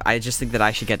have some. I just think that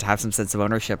I should get to have some sense of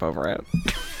ownership over it.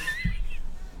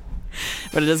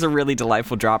 But it is a really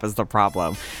delightful drop. Is the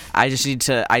problem? I just need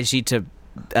to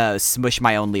smush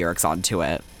my own lyrics onto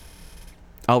it.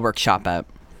 I'll workshop it.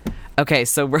 Okay,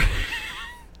 so we're.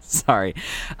 Sorry.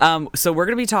 So we're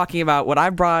going to be talking about what I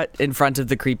brought in front of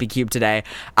the Creepy Cube today.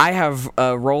 I have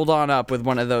rolled on up with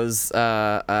one of those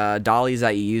dollies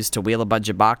that you use to wheel a bunch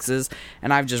of boxes,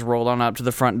 and I've just rolled on up to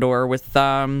the front door with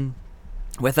an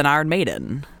Iron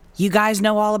Maiden. You guys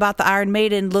know all about the Iron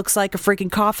Maiden. Looks like a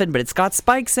freaking coffin, but it's got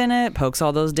spikes in it. Pokes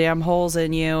all those damn holes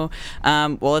in you.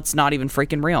 Well, it's not even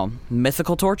freaking real.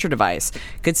 Mythical torture device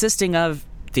consisting of,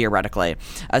 theoretically,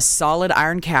 a solid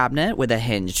iron cabinet with a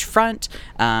hinged front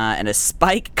and a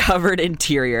spike-covered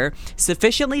interior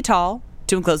sufficiently tall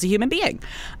to enclose a human being.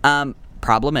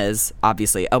 Problem is,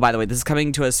 obviously, oh, by the way, this is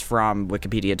coming to us from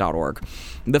wikipedia.org.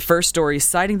 The first stories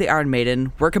citing the Iron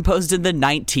Maiden were composed in the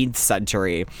 19th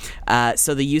century.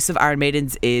 So the use of Iron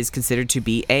Maidens is considered to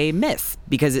be a myth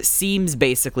because it seems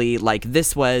basically like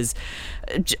this was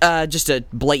just a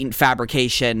blatant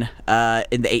fabrication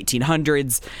in the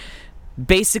 1800s.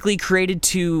 Basically created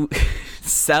to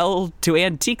sell to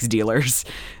antiques dealers,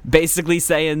 basically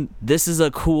saying this is a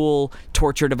cool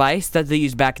torture device that they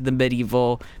used back in the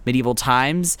medieval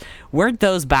times. Weren't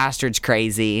those bastards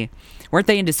crazy? Weren't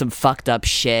they into some fucked up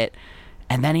shit?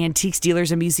 And then antiques dealers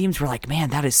and museums were like, man,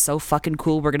 that is so fucking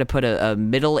cool. We're going to put a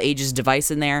Middle Ages device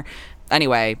in there.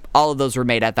 Anyway, all of those were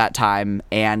made at that time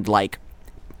and like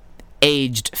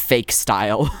aged fake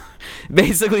style.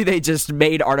 Basically, they just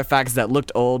made artifacts that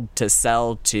looked old to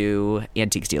sell to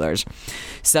antiques dealers.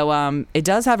 So it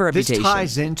does have a reputation. This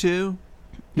ties into... You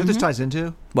know what this ties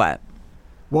into? What?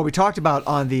 Well, we talked about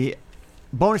on the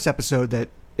bonus episode that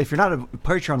if you're not a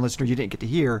Patreon listener, you didn't get to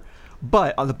hear.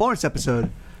 But on the bonus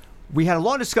episode, we had a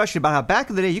long discussion about how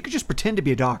back in the day, you could just pretend to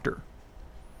be a doctor.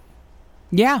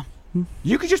 Yeah.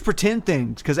 You could just pretend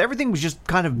things because everything was just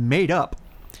kind of made up.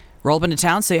 Roll up into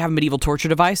town, say you have a medieval torture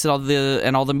device, and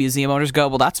all the museum owners go,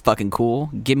 well, that's fucking cool.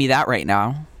 Give me that right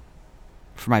now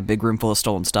for my big room full of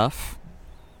stolen stuff.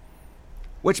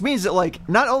 Which means that, like,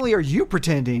 not only are you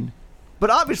pretending, but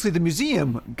obviously the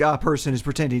museum person is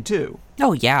pretending too.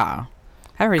 Oh, yeah.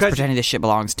 Everybody's pretending this shit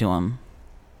belongs to them.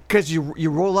 Because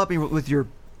you roll up with your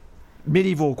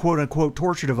medieval quote-unquote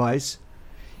torture device.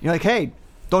 You're like, hey,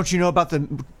 don't you know about the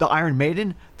Iron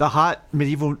Maiden, the hot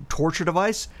medieval torture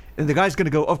device? And the guy's going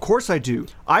to go, of course I do.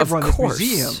 I run this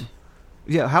museum.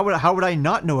 Yeah, how would I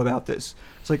not know about this?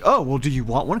 It's like, oh, well, do you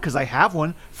want one? Because I have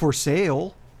one for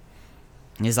sale.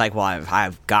 And he's like, well,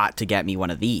 I've got to get me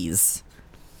one of these.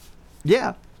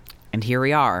 Yeah. And here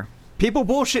we are. People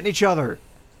bullshitting each other.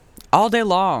 All day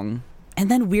long. And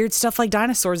then weird stuff like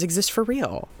dinosaurs exist for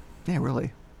real. Yeah,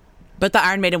 really. But the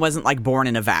Iron Maiden wasn't, like, born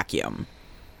in a vacuum.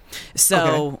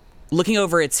 So, looking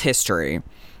over its history...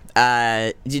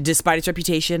 Despite its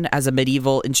reputation as a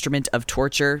medieval instrument of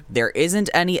torture, there isn't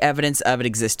any evidence of it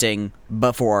existing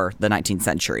before the 19th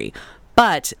century.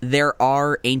 But there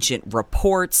are ancient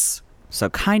reports, so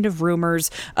kind of rumors,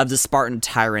 of the Spartan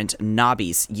tyrant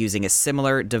Nobis using a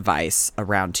similar device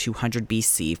around 200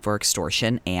 BC for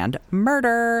extortion and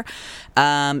murder.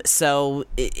 So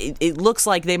it looks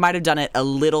like they might have done it a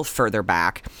little further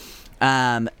back.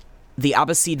 The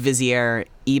Abbasid vizier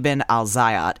Ibn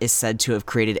al-Zayat is said to have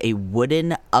created a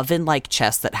wooden oven-like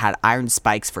chest that had iron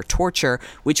spikes for torture,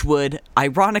 which would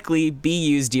ironically be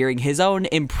used during his own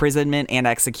imprisonment and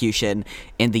execution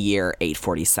in the year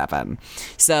 847.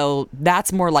 So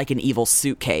that's more like an evil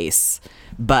suitcase,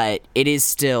 but it is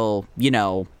still,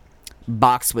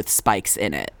 boxed with spikes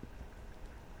in it.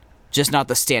 Just not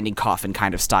the standing coffin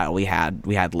kind of style we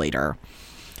had later.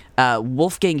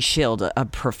 Wolfgang Schild, a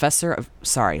professor of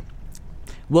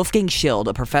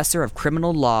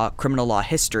criminal law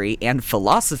history, and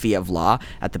philosophy of law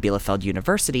at the Bielefeld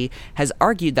University, has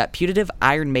argued that putative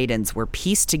Iron Maidens were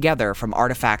pieced together from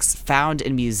artifacts found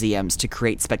in museums to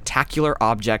create spectacular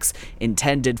objects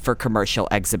intended for commercial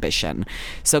exhibition.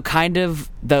 So kind of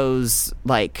those,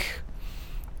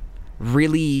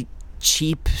 really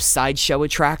cheap sideshow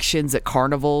attractions at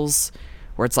carnivals,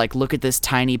 where it's like, look at this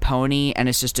tiny pony, and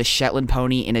it's just a Shetland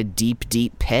pony in a deep,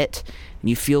 deep pit, and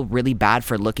you feel really bad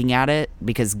for looking at it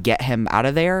because get him out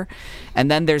of there. And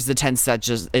then there's the tent that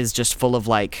is just full of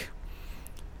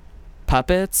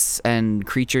puppets and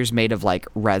creatures made of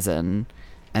resin,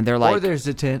 and they're or there's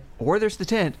the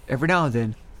tent every now and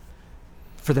then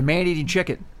for the man-eating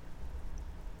chicken.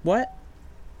 What?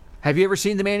 Have you ever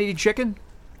seen the man-eating chicken?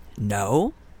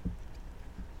 No.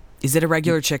 Is it a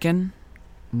regular chicken?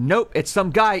 Nope, it's some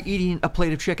guy eating a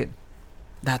plate of chicken.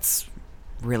 That's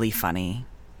really funny.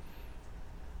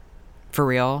 For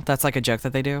real? That's like a joke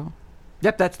that they do?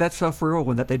 Yep, that's a for real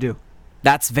one that they do.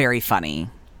 That's very funny.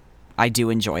 I do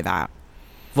enjoy that.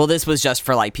 Well, this was just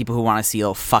for people who want to see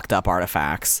fucked up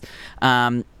artifacts.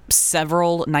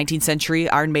 Several 19th century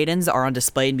Iron Maidens are on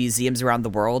display in museums around the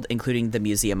world, including the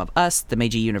Museum of Us, the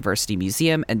Meiji University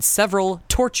Museum, and several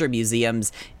torture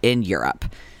museums in Europe.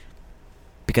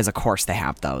 Because of course they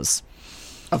have those.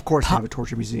 Of course they have a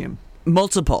torture museum.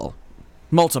 Multiple.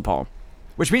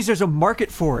 Which means there's a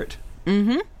market for it.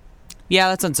 Mm-hmm. Yeah,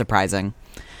 that's unsurprising.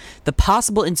 The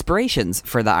possible inspirations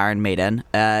for the Iron Maiden,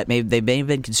 they may have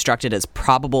been constructed as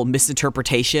probable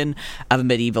misinterpretation of a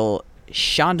medieval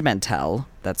Schandmantel,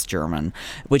 that's German,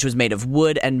 which was made of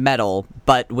wood and metal,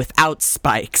 but without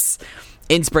spikes.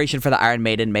 Inspiration for the Iron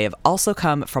Maiden may have also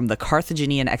come from the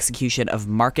Carthaginian execution of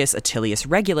Marcus Attilius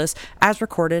Regulus, as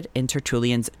recorded in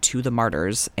Tertullian's To the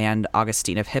Martyrs and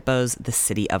Augustine of Hippo's The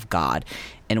City of God,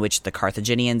 in which the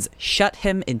Carthaginians shut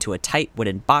him into a tight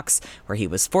wooden box where he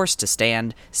was forced to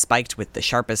stand, spiked with the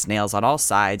sharpest nails on all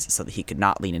sides so that he could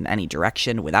not lean in any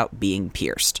direction without being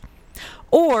pierced.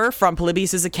 Or from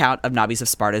Polybius' account of Nobis of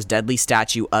Sparta's deadly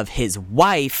statue of his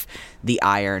wife, the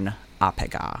Iron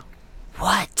Apega.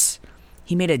 What?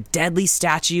 He made a deadly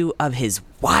statue of his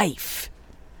wife.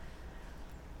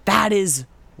 That is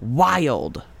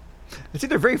wild. It's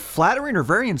either very flattering or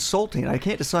very insulting. I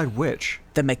can't decide which.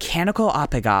 The mechanical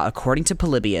Apega, according to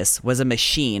Polybius, was a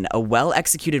machine, a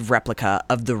well-executed replica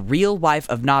of the real wife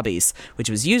of Nobis, which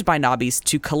was used by Nobis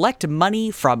to collect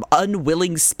money from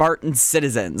unwilling Spartan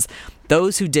citizens.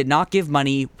 Those who did not give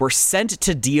money were sent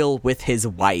to deal with his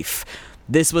wife.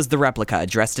 This was the replica,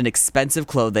 dressed in expensive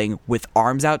clothing, with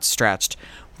arms outstretched.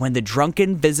 When the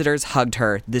drunken visitors hugged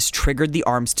her, this triggered the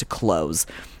arms to close.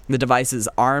 The device's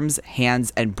arms,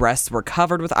 hands, and breasts were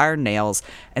covered with iron nails,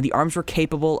 and the arms were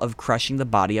capable of crushing the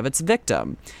body of its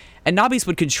victim. And Nobis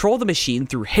would control the machine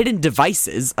through hidden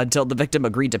devices until the victim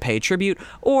agreed to pay tribute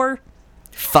or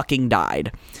fucking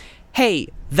died. Hey,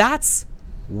 that's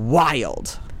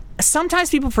wild. Sometimes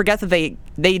people forget that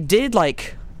they did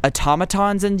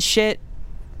automatons and shit,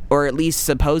 or at least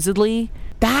supposedly.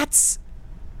 That's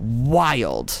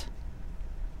wild.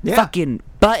 Yeah. Fucking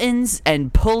buttons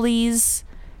and pulleys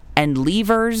and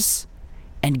levers,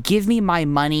 and give me my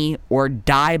money or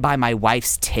die by my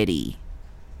wife's titty.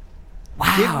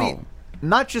 Wow. Give me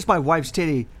not just my wife's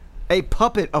titty, a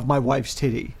puppet of my wife's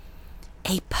titty.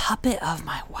 A puppet of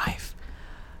my wife.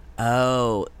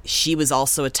 Oh, she was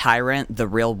also a tyrant, the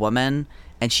real woman,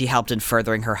 and she helped in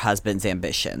furthering her husband's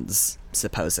ambitions,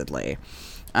 supposedly.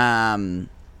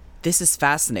 This is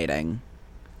fascinating.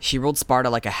 She ruled Sparta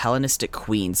like a Hellenistic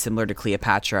queen, similar to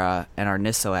Cleopatra and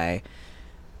Arnisoe,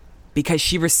 because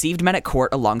she received men at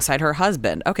court alongside her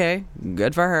husband. Okay,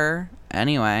 good for her.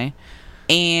 Anyway.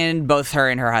 And both her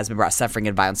and her husband brought suffering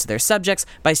and violence to their subjects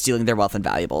by stealing their wealth and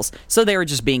valuables. So they were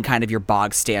just being kind of your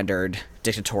bog standard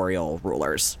dictatorial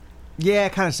rulers. Yeah,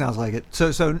 it kind of sounds like it.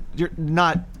 So you're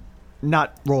not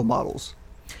role models.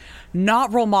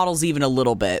 Not role models even a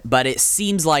little bit, but it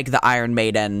seems like the Iron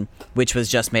Maiden, which was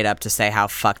just made up to say how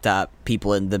fucked up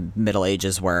people in the Middle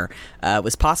Ages were,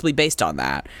 was possibly based on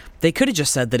that. They could have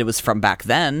just said that it was from back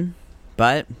then,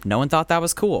 but no one thought that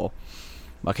was cool.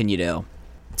 What can you do?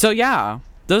 So yeah,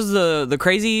 those are the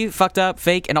crazy, fucked up,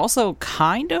 fake, and also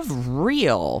kind of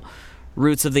real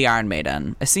roots of the Iron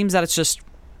Maiden. It seems that it's just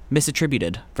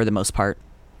misattributed for the most part.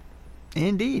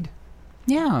 Indeed.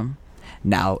 Yeah.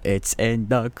 Now it's in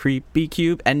the creepy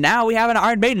cube, and now we have an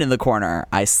Iron Maiden in the corner.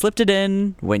 I slipped it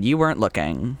in when you weren't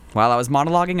looking. While I was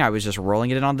monologuing, I was just rolling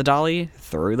it in on the dolly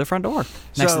through the front door,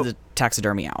 next to the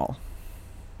taxidermy owl.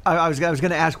 I was going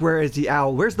to ask, where is the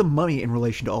owl? Where's the money in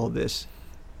relation to all of this?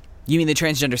 You mean the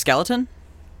transgender skeleton?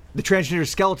 The transgender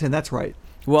skeleton, that's right.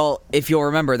 Well, if you'll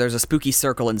remember, there's a spooky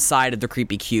circle inside of the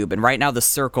creepy cube, and right now the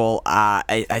circle,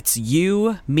 it's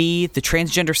you, me, the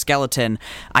transgender skeleton.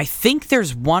 I think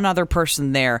there's one other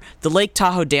person there. The Lake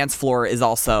Tahoe dance floor is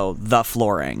also the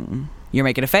flooring. You're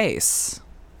making a face.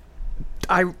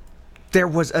 There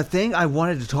was a thing I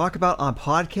wanted to talk about on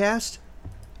podcast.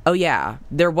 Oh yeah,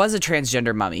 there was a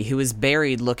transgender mummy who was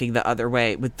buried looking the other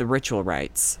way with the ritual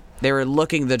rites. They were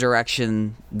looking the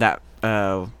direction that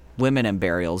women in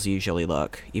burials usually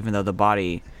look, even though the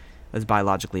body was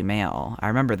biologically male. I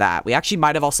remember that. We actually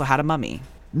might have also had a mummy.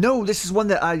 No, this is one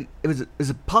that it was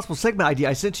a possible segment idea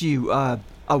I sent to you a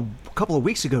couple of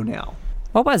weeks ago now.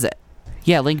 What was it?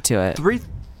 Yeah, link to it.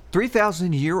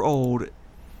 3,000-year-old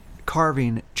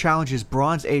carving challenges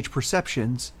Bronze Age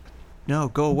perceptions. No,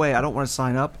 go away. I don't want to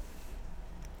sign up.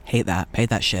 Hate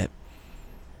that shit.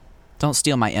 Don't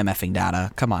steal my MFing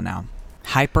data. Come on now.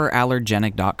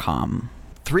 Hyperallergenic.com.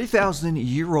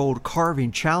 3,000-year-old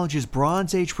carving challenges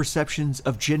Bronze Age perceptions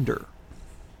of gender.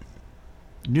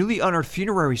 Newly unearthed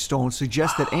funerary stones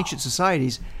suggest that ancient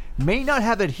societies may not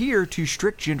have adhered to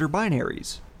strict gender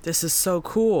binaries. This is so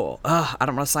cool. I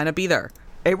don't want to sign up either.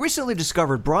 A recently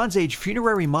discovered Bronze Age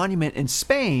funerary monument in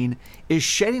Spain is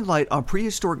shedding light on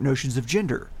prehistoric notions of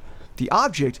gender. The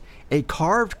object, a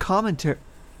carved commemoratory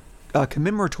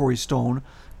stone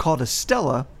called a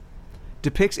stela,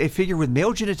 depicts a figure with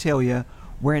male genitalia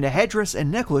wearing a headdress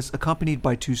and necklace accompanied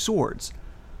by two swords.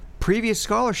 Previous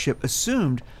scholarship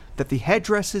assumed that the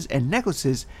headdresses and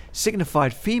necklaces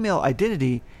signified female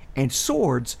identity and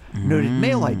swords noted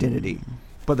male identity,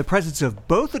 but the presence of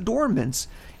both adornments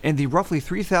in the roughly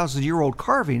 3,000-year-old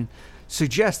carving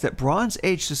suggests that Bronze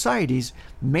Age societies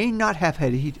may not have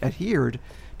adhered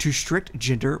to strict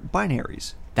gender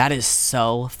binaries. That is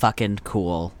so fucking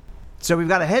cool. So we've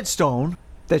got a headstone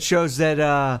that shows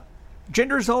that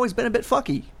gender's always been a bit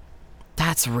fucky.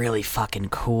 That's really fucking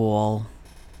cool.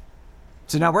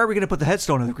 So now where are we going to put the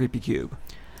headstone in the creepy cube?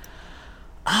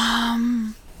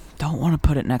 Don't want to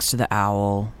put it next to the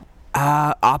owl.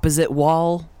 Opposite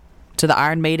wall to the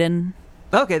Iron Maiden.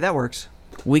 Okay, that works.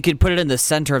 We could put it in the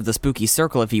center of the spooky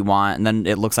circle if you want, and then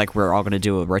it looks like we're all going to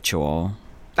do a ritual.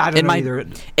 I don't know either.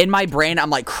 In my brain, I'm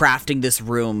like crafting this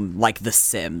room like The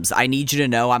Sims. I need you to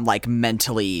know I'm like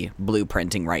mentally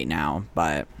blueprinting right now,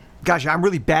 but... Gosh, I'm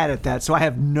really bad at that, so I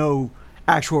have no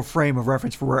actual frame of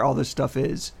reference for where all this stuff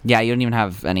is. Yeah, you don't even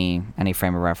have any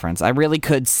frame of reference. I really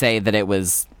could say that it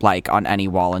was like on any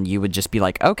wall, and you would just be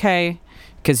like, okay,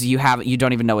 because you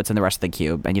don't even know what's in the rest of the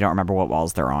cube, and you don't remember what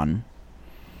walls they're on.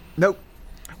 Nope.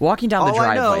 Walking down the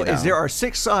driveway, all I know is there are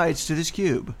 6 sides to this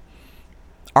cube.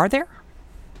 Are there?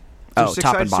 There's 6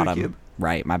 top and sides to a bottom. cube.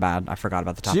 Right, my bad. I forgot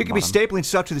about the top So you and could be bottom. stapling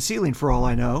stuff to the ceiling for all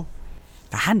I know.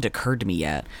 That hadn't occurred to me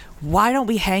yet. Why don't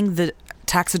we hang the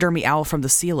taxidermy owl from the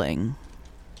ceiling?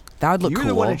 That would look cool.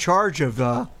 You're the one in charge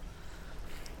of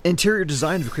interior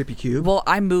design of the creepy cube. Well,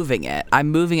 I'm moving it. I'm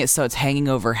moving it so it's hanging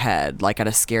overhead, like at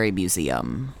a scary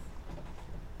museum.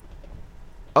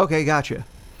 Okay, gotcha.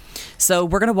 So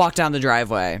we're going to walk down the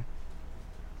driveway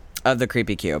of the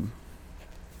creepy cube.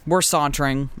 We're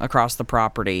sauntering across the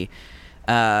property.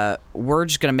 We're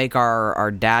just going to make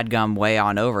our dadgum way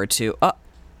on over to...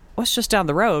 what's just down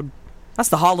the road? That's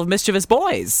the Hall of Mischievous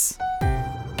Boys.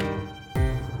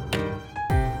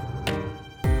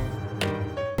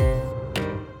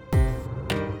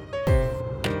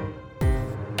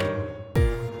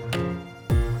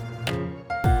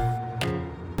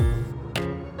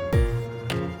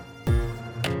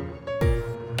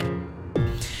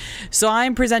 So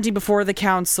I'm presenting before the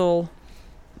council,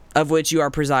 of which you are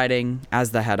presiding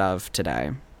as the head of today.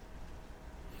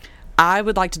 I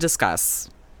would like to discuss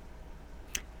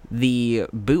the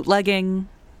bootlegging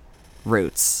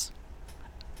roots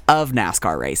of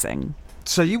NASCAR racing.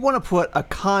 So you want to put a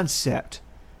concept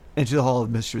into the Hall of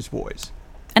Mischievous Boys.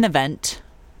 An event.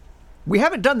 We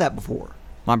haven't done that before.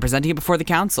 Well, I'm presenting it before the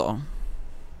council.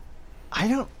 I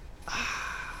don't...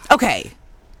 Okay.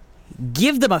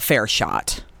 Give them a fair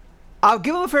shot. I'll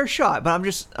give them a fair shot, but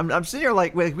I'm sitting here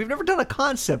like, we've never done a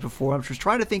concept before. I'm just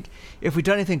trying to think if we've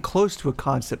done anything close to a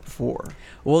concept before.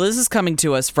 Well, this is coming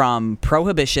to us from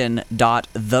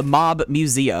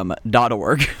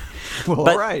prohibition.themobmuseum.org. Well,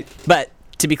 all right. But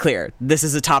to be clear, this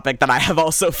is a topic that I have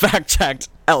also fact-checked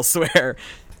elsewhere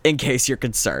in case you're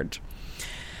concerned.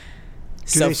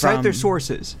 Do they cite their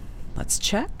sources? Let's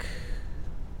check.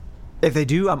 If they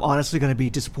do, I'm honestly going to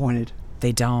be disappointed.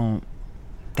 They don't.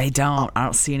 I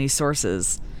don't see any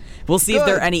sources. We'll see if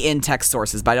there are any in-text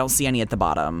sources, but I don't see any at the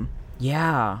bottom.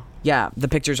 Yeah. The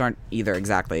pictures aren't either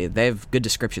exactly. They have good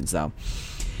descriptions, though.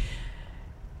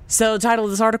 So the title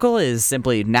of this article is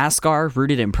simply NASCAR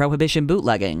Rooted in Prohibition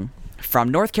Bootlegging. From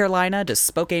North Carolina to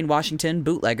Spokane, Washington,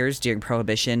 bootleggers during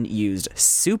Prohibition used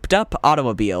souped-up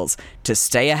automobiles to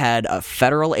stay ahead of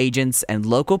federal agents and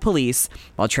local police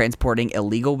while transporting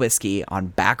illegal whiskey on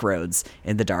back roads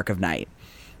in the dark of night.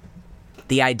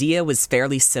 The idea was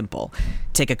fairly simple.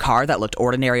 Take a car that looked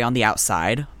ordinary on the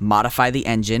outside, modify the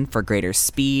engine for greater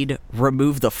speed,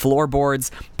 remove the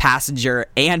floorboards, passenger,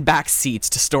 and back seats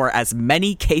to store as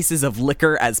many cases of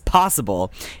liquor as possible,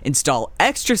 install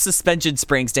extra suspension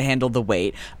springs to handle the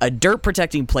weight, a dirt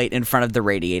protecting plate in front of the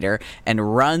radiator,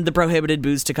 and run the prohibited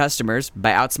booze to customers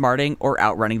by outsmarting or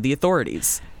outrunning the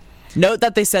authorities. Note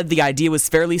that they said the idea was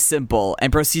fairly simple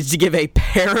and proceeds to give a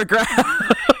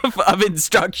paragraph of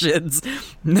instructions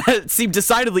that seemed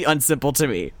decidedly unsimple to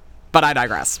me. But I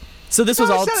digress. So this was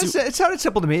all... It sounded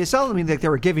simple to me. It sounded to me like they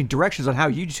were giving directions on how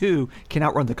you too can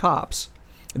outrun the cops.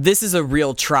 This is a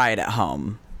real try it at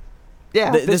home.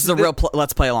 Yeah. This is a real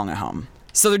let's play along at home.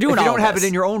 So they're doing all this. If you don't have it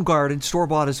in your own garden,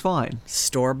 store-bought is fine.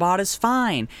 Store-bought is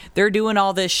fine. They're doing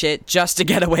all this shit just to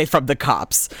get away from the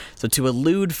cops. So to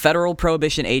elude federal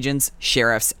prohibition agents,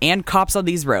 sheriffs, and cops on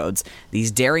these roads,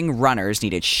 these daring runners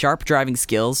needed sharp driving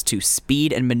skills to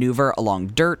speed and maneuver along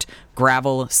dirt,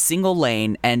 gravel, single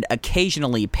lane, and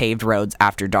occasionally paved roads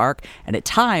after dark, and at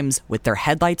times with their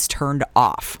headlights turned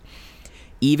off.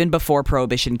 Even before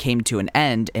Prohibition came to an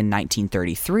end in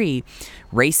 1933,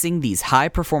 racing these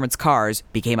high-performance cars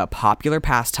became a popular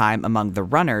pastime among the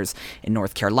runners in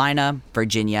North Carolina,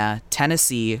 Virginia,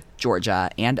 Tennessee,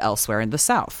 Georgia, and elsewhere in the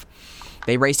South.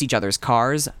 They raced each other's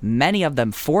cars, many of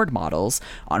them Ford models,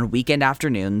 on weekend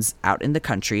afternoons out in the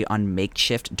country on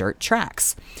makeshift dirt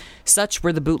tracks. Such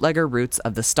were the bootlegger roots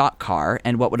of the stock car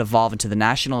and what would evolve into the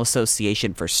National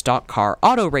Association for Stock Car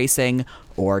Auto Racing,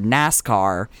 or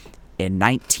NASCAR, in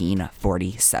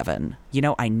 1947. You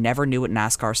know, I never knew what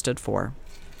NASCAR stood for.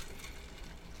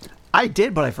 I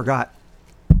did, but I forgot.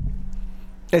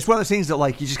 It's one of those things that,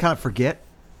 like, you just kind of forget.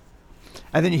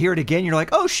 And then you hear it again, you're like,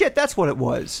 oh shit, that's what it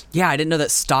was. Yeah, I didn't know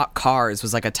that stock cars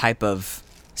was like a type of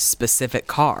specific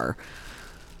car.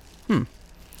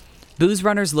 Booze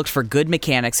runners looked for good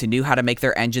mechanics who knew how to make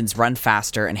their engines run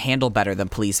faster and handle better than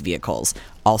police vehicles.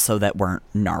 Also, that weren't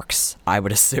narcs, I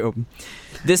would assume.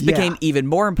 This became even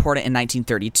more important in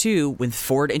 1932 when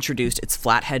Ford introduced its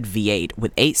flathead V8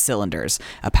 with 8 cylinders,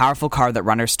 a powerful car that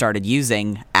runners started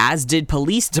using, as did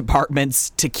police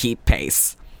departments, to keep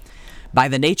pace. By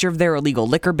the nature of their illegal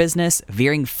liquor business,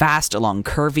 veering fast along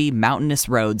curvy, mountainous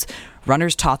roads,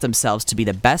 runners taught themselves to be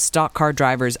the best stock car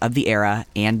drivers of the era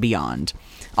and beyond.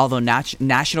 Although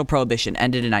national prohibition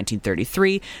ended in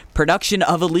 1933, production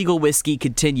of illegal whiskey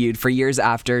continued for years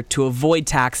after to avoid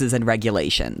taxes and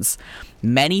regulations.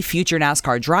 Many future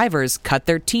NASCAR drivers cut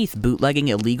their teeth bootlegging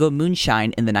illegal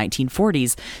moonshine in the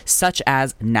 1940s, such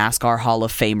as NASCAR Hall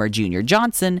of Famer Junior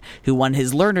Johnson, who won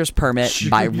his learner's permit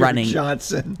by running...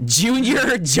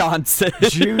 Junior Johnson.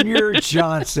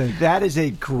 That is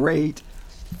a great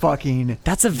fucking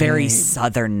That's a very name.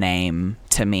 Southern name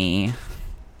to me.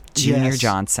 Junior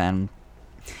Johnson.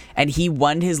 And he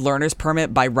won his learner's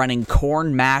permit by running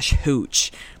Corn Mash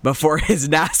Hooch before his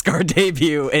NASCAR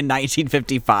debut in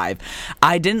 1955.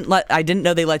 I didn't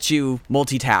know they let you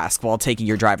multitask while taking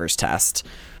your driver's test.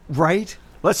 Right?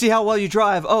 Let's see how well you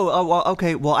drive.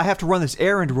 Okay. Well, I have to run this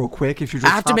errand real quick. If you're just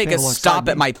I have to make a stop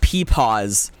at my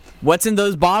peepaws. What's in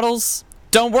those bottles?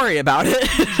 Don't worry about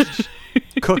it.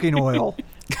 Cooking oil.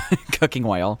 Cooking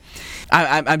oil.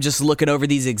 I'm just looking over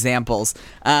these examples.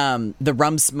 The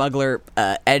rum smuggler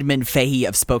Edmund Fahey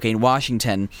of Spokane,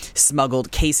 Washington,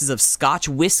 smuggled cases of Scotch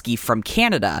whiskey from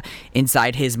Canada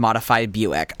inside his modified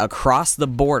Buick across the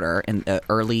border in the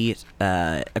early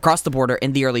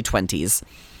 20s.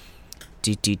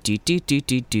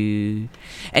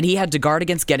 And he had to guard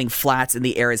against getting flats in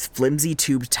the era's flimsy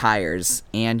tube tires,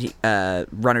 and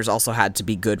runners also had to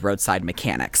be good roadside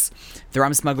mechanics. The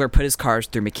rum smuggler put his cars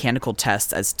through mechanical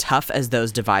tests as tough as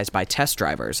those devised by test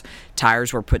drivers.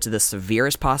 Tires were put to the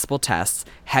severest possible tests,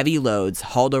 heavy loads,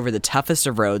 hauled over the toughest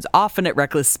of roads, often at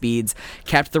reckless speeds,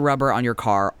 kept the rubber on your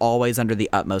car always under the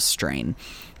utmost strain.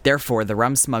 Therefore, the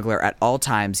rum smuggler at all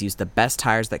times used the best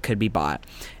tires that could be bought,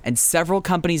 and several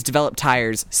companies developed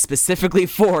tires specifically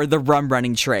for the rum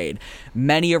running trade.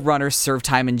 Many a runner served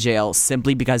time in jail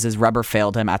simply because his rubber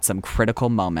failed him at some critical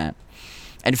moment.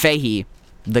 And Fahey,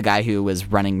 the guy who was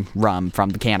running rum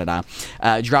from Canada,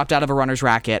 dropped out of a runner's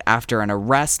racket after an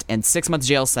arrest and 6 months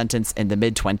jail sentence in the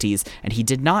mid-20s, and he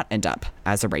did not end up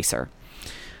as a racer.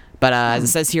 But as it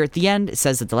says here at the end, it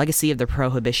says that the legacy of the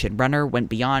Prohibition runner went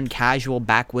beyond casual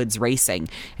backwoods racing.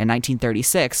 In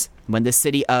 1936, when the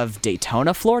city of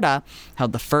Daytona, Florida,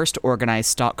 held the first organized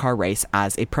stock car race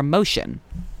as a promotion.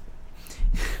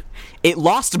 It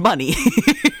lost money,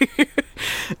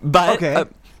 but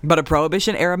a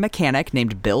Prohibition-era mechanic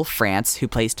named Bill France, who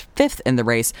placed 5th in the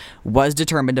race, was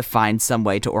determined to find some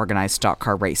way to organize stock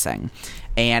car racing.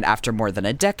 And after more than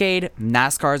a decade,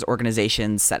 NASCAR's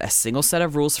organization set a single set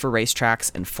of rules for racetracks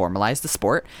and formalized the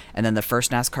sport. And then the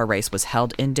first NASCAR race was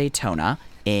held in Daytona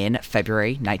in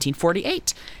February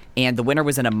 1948. And the winner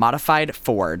was in a modified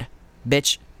Ford.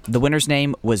 Bitch, the winner's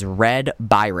name was Red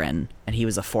Byron, and he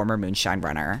was a former moonshine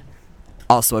runner.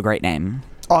 Also a great name.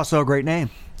 Also a great name.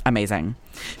 Amazing.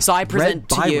 So I present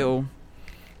to you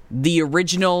the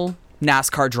original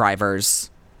NASCAR drivers,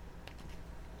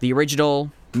 the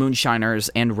original moonshiners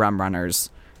and rum runners.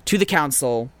 To the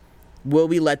council, will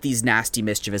we let these nasty,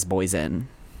 mischievous boys in?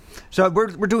 So we're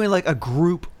doing like a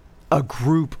group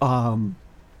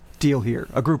deal here,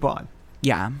 a Groupon.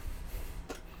 Yeah.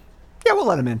 Yeah, we'll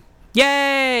let them in.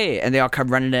 Yay! And they all come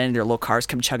running in, their little cars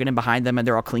come chugging in behind them, and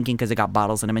they're all clinking because they got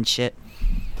bottles in them and shit.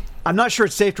 I'm not sure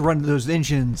it's safe to run those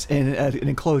engines in an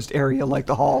enclosed area like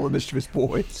the Hall of Mischievous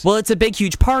Boys. Well, it's a big,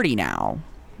 huge party now.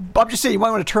 But I'm just saying, you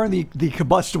might want to turn the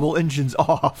combustible engines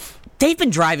off. They've been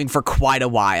driving for quite a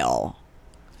while,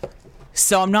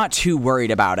 so I'm not too worried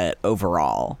about it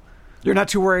overall. You're not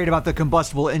too worried about the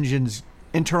combustible engines,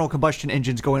 internal combustion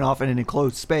engines going off in an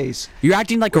enclosed space. You're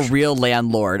acting like a real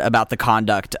landlord about the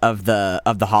conduct of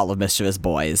the Hall of Mischievous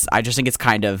Boys. I just think it's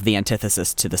kind of the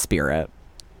antithesis to the spirit.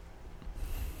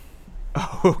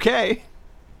 Okay.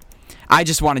 I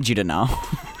just wanted you to know.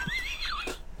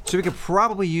 So we could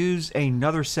probably use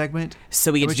another segment.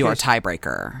 So we get to do our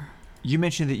tiebreaker. You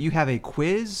mentioned that you have a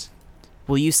quiz.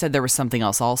 Well, you said there was something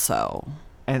else also.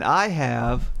 And I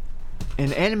have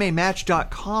an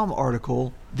AnimeMatch.com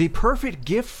article, The Perfect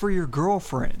Gift for Your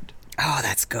Girlfriend. Oh,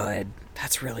 that's good.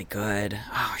 That's really good.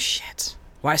 Oh, shit.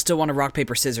 Well, I still want to rock,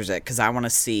 paper, scissors it, because I want to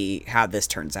see how this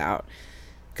turns out.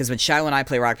 Because when Shiloh and I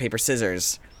play rock, paper,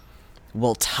 scissors,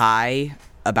 we'll tie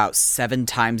about 7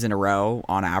 times in a row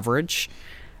on average.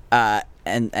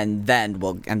 And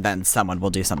then someone will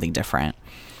do something different.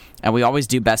 And we always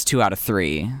do best 2 out of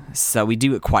 3, so we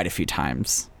do it quite a few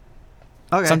times.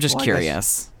 Okay. So I'm just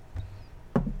curious.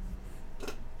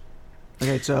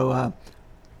 Okay, so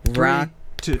rock,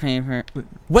 paper.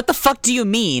 What the fuck do you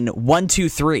mean 1, 2,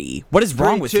 3? What is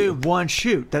wrong with you? 3, 2, 1,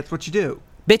 shoot. That's what you do.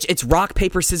 Bitch, it's rock,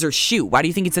 paper, scissors, shoot. Why do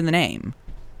you think it's in the name?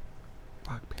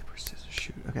 Rock, paper, scissors,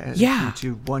 shoot. Okay. Yeah. 3,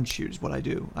 2, 1, shoot is what I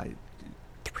do.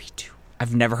 3, 2.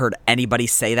 I've never heard anybody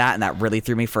say that, and that really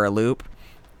threw me for a loop.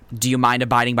 Do you mind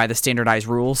abiding by the standardized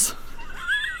rules?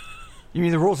 You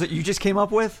mean the rules that you just came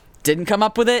up with? Didn't come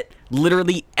up with it.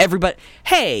 Literally everybody.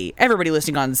 Hey, everybody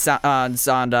listening on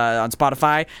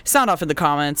Spotify, sound off in the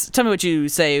comments. Tell me what you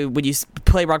say when you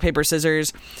play rock, paper,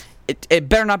 scissors. It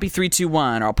better not be 3, 2,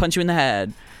 1, or I'll punch you in the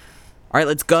head. All right,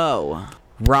 let's go.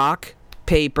 Rock,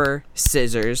 paper,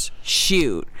 scissors,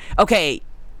 shoot. Okay.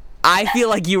 I feel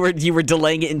like you were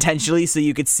delaying it intentionally so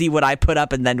you could see what I put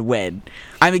up and then win.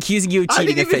 I'm accusing you of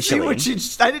cheating officially.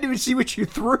 I didn't even see what you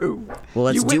threw. Well,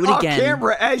 let's do it again. You went off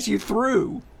camera as you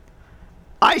threw.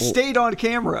 I stayed on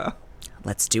camera.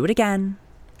 Let's do it again.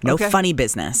 No funny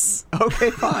business. Okay,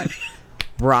 fine.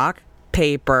 Rock,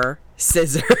 paper,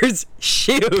 scissors,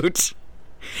 shoot.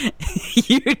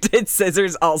 You did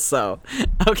scissors also.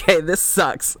 Okay, this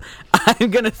sucks. I'm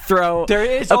going to throw... There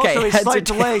is also a slight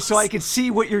delay so I can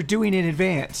see what you're doing in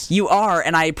advance. You are,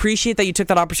 and I appreciate that you took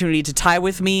that opportunity to tie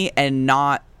with me and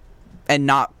not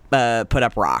put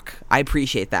up rock. I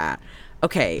appreciate that.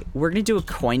 Okay, we're going to do a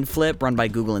coin flip run by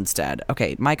Google instead.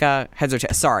 Okay, Micah, heads or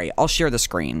tails. Sorry, I'll share the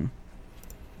screen.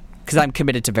 Because I'm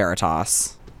committed to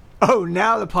Veritas. Oh,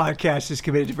 now the podcast is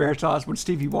committed to Veritas when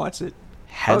Stevie wants it.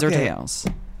 Heads or tails?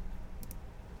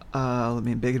 Let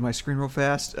me embiggen my screen real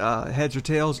fast. Heads or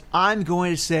tails? I'm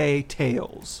going to say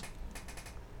tails.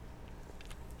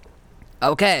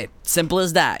 Okay, simple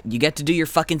as that. You get to do your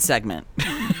fucking segment.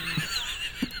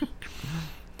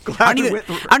 I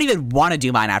don't even want to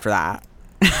do mine after that.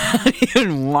 I don't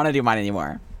even want to do mine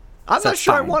anymore. I'm not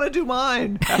sure I want to do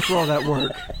mine after all that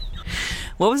work.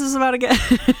 What was this about again?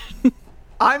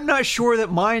 I'm not sure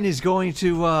that mine is going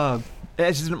to.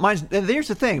 Here's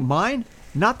the thing, mine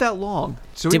not that long,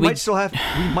 so we might still have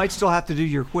to do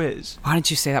your quiz. Why didn't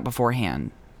you say that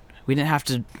beforehand? We didn't have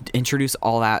to introduce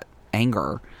all that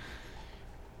anger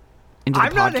into the podcast.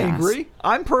 I'm not angry.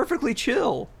 I'm perfectly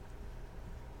chill.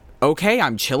 Okay,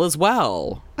 I'm chill as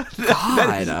well.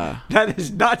 God. That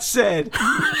is not said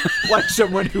like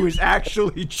someone who is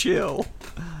actually chill.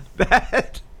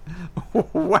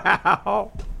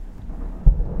 Wow.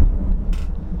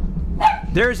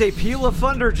 There's a peal of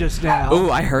thunder just now.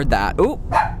 Ooh, I heard that. Ooh.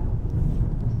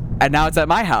 And now it's at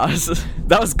my house.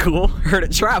 That was cool. Heard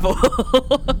it travel.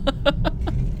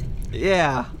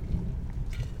 Yeah.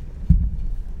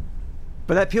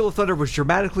 But that peal of thunder was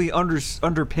dramatically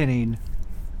underpinning.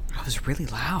 That was really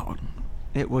loud.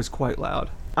 It was quite loud.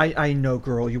 I know,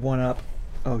 girl. You want up?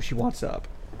 Oh, she wants up.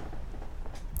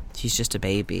 She's just a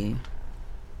baby.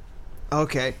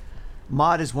 Okay.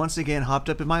 Maud is once again hopped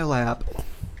up in my lap.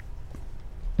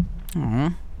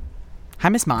 Aww. Hi,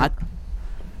 Miss Maud.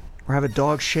 Or have a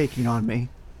dog shaking on me.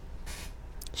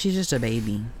 She's just a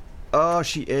baby. Oh,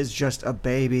 she is just a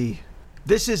baby.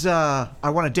 This is, I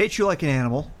want to date you like an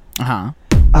animal. Uh-huh.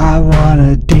 I want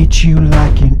to date you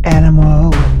like an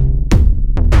animal.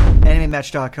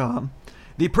 AnimeMatch.com.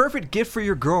 The perfect gift for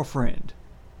your girlfriend.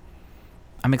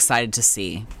 I'm excited to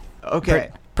see. Okay.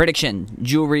 Prediction.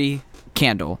 Jewelry,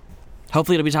 candle.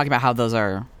 Hopefully it'll be talking about how those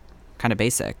are kind of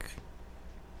basic.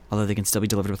 Although they can still be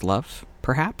delivered with love,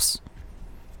 perhaps?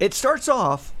 It starts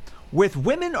off with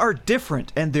women are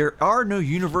different and there are no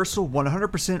universal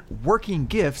 100% working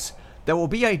gifts that will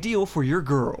be ideal for your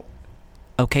girl.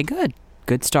 Okay, good.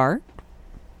 Good start.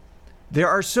 There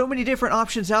are so many different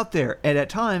options out there, and at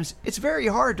times, it's very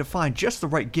hard to find just the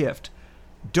right gift.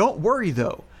 Don't worry,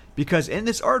 though, because in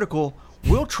this article,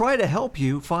 we'll try to help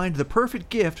you find the perfect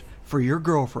gift for your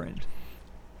girlfriend.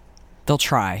 They'll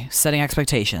try, setting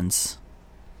expectations.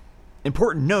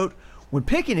 Important note, when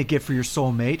picking a gift for your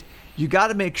soulmate, you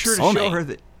gotta make sure to show her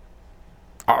that...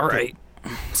 Alright.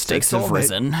 Stakes have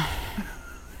risen.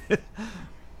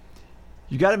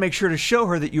 You gotta make sure to show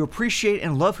her that you appreciate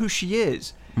and love who she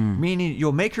is. Meaning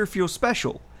you'll make her feel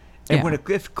special. And when a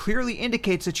gift clearly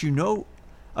indicates that you know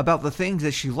about the things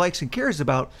that she likes and cares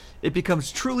about, it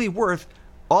becomes truly worth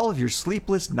all of your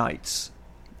sleepless nights.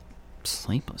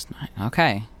 Sleepless night.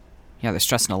 Okay. Yeah, they're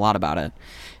stressing a lot about it.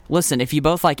 Listen, if you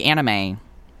both like anime,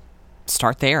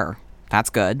 start there. That's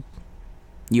good.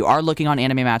 You are looking on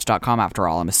AnimeMatch.com after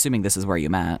all. I'm assuming this is where you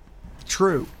met.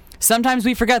 True. Sometimes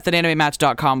we forget that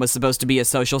AnimeMatch.com was supposed to be a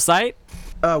social site.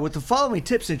 With the following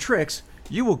tips and tricks,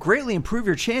 you will greatly improve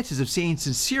your chances of seeing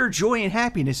sincere joy and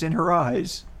happiness in her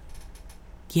eyes.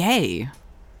 Yay.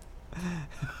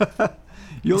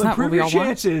 You'll improve your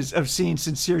chances of seeing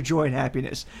sincere joy and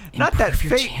happiness. Not that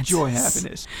fake joy and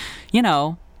happiness. You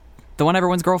know, the one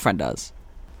everyone's girlfriend does.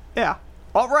 Yeah.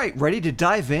 All right, ready to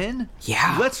dive in?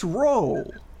 Yeah. Let's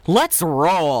roll. Let's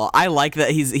roll. I like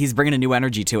that he's bringing a new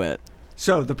energy to it.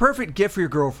 So, the perfect gift for your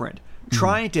girlfriend.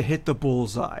 Trying to hit the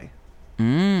bullseye.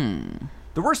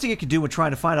 The worst thing you can do when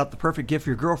trying to find out the perfect gift for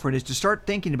your girlfriend is to start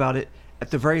thinking about it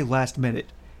at the very last minute.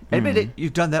 Admit it,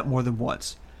 you've done that more than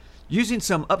once. Using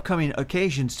some upcoming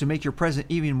occasions to make your present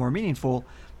even more meaningful,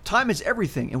 time is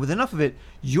everything, and with enough of it,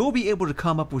 you'll be able to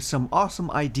come up with some awesome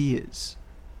ideas.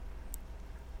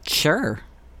 Sure.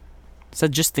 So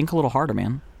just think a little harder,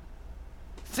 man.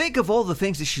 Think of all the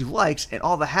things that she likes and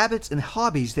all the habits and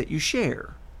hobbies that you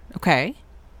share. Okay.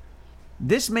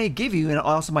 This may give you an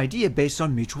awesome idea based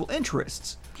on mutual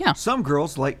interests. Yeah. Some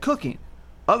girls like cooking.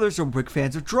 Others are big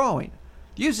fans of drawing.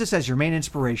 Use this as your main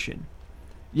inspiration.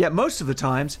 Yet most of the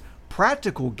times,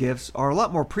 practical gifts are a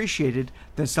lot more appreciated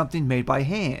than something made by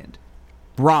hand.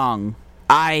 Wrong.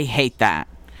 I hate that.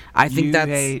 I think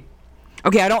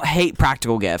Okay, I don't hate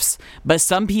practical gifts, but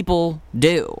some people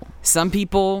do. Some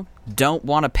people don't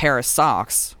want a pair of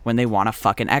socks when they want a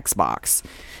fucking Xbox.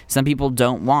 Some people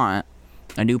don't want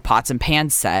a new pots and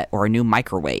pans set or a new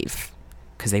microwave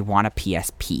because they want a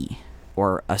PSP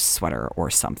or a sweater or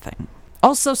something.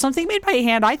 Also, something made by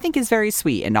hand I think is very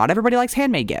sweet, and not everybody likes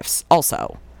handmade gifts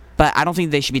also. But I don't think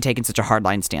they should be taking such a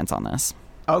hardline stance on this.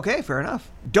 Okay, fair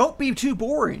enough. Don't be too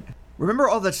boring. Remember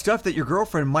all that stuff that your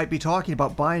girlfriend might be talking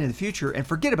about buying in the future and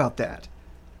forget about that.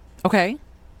 Okay.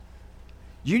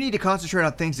 You need to concentrate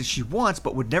on things that she wants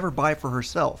but would never buy for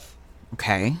herself.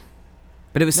 Okay.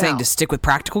 But it was saying to stick with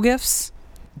practical gifts?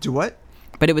 Do what?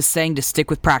 But it was saying to stick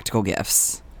with practical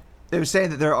gifts. It was saying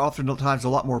that they're oftentimes a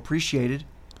lot more appreciated.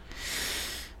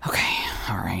 Okay.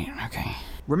 All right. Okay.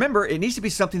 Remember, it needs to be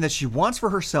something that she wants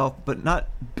for herself, but not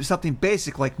something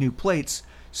basic like new plates,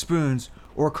 spoons,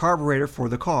 or a carburetor for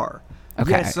the car.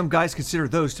 Okay. Yes, some guys consider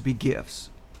those to be gifts.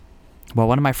 Well,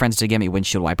 one of my friends did give me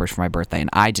windshield wipers for my birthday, and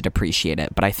I did appreciate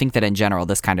it. But I think that in general,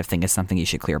 this kind of thing is something you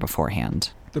should clear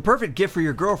beforehand. The perfect gift for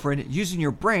your girlfriend, using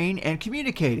your brain and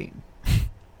communicating.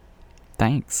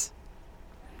 Thanks.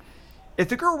 If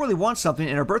the girl really wants something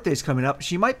and her birthday's coming up,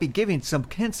 she might be giving some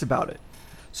hints about it.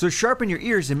 So sharpen your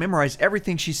ears and memorize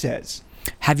everything she says.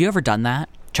 Have you ever done that?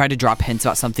 Tried to drop hints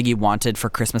about something you wanted for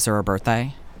Christmas or her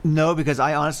birthday? No, because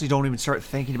I honestly don't even start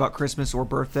thinking about Christmas or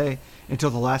birthday until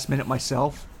the last minute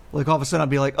myself. Like, all of a sudden I'll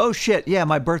be like, oh shit, yeah,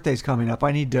 my birthday's coming up.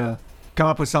 I need to come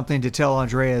up with something to tell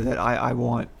Andrea that I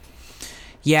want.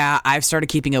 Yeah, I've started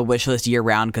keeping a wish list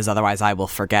year-round because otherwise I will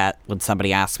forget when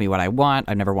somebody asks me what I want.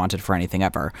 I've never wanted for anything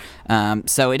ever.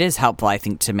 So it is helpful, I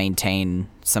think, to maintain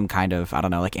some kind of, I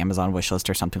don't know, like Amazon wish list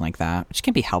or something like that, which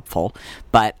can be helpful.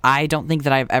 But I don't think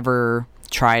that I've ever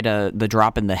tried the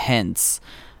drop in the hints.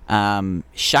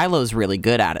 Shiloh's really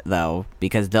good at it, though,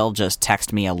 because they'll just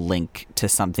text me a link to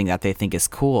something that they think is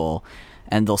cool,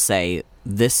 and they'll say,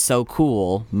 "This so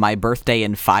cool, my birthday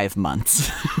in 5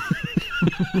 months."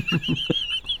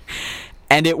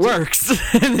 And it works,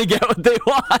 and they get what they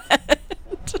want.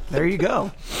 There you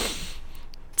go.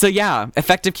 So yeah,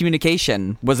 effective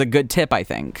communication was a good tip, I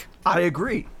think. I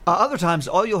agree. Other times,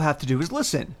 all you'll have to do is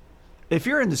listen. If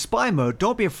you're in the spy mode,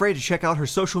 don't be afraid to check out her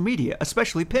social media,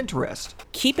 especially Pinterest.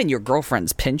 Keeping your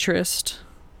girlfriend's Pinterest,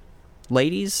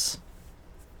 ladies,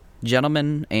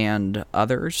 gentlemen, and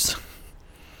others,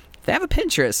 if they have a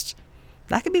Pinterest,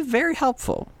 that can be very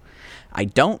helpful. I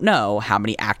don't know how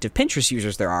many active Pinterest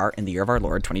users there are in the year of our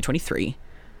Lord, 2023,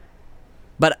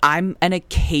 but I'm an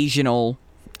occasional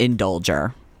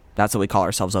indulger. That's what we call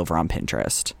ourselves over on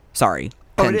Pinterest. Sorry,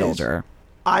 Pindulger.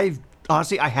 I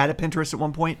had a Pinterest at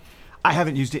one point. I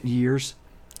haven't used it in years.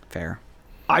 Fair.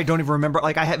 I don't even remember.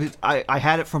 Like, I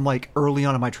had it from like early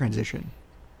on in my transition.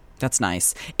 That's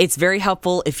nice. It's very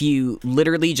helpful if you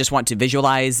literally just want to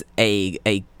visualize a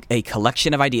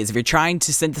collection of ideas. If you're trying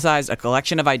to synthesize a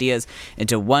collection of ideas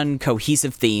into one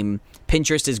cohesive theme,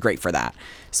 Pinterest is great for that.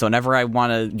 So whenever I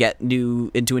want to get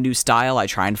into a new style, I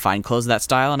try and find clothes of that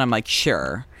style, and I'm like,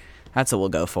 sure, that's what we'll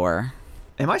go for.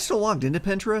 Am I still logged into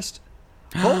Pinterest?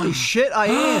 Holy shit, I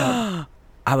am.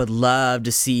 I would love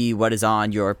to see what is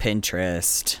on your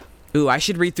Pinterest. Ooh, I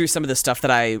should read through some of the stuff that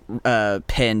I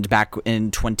pinned back in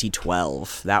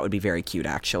 2012. That would be very cute,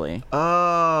 actually.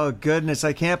 Oh, goodness.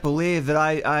 I can't believe that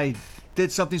I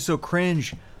did something so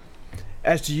cringe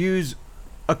as to use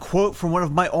a quote from one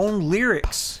of my own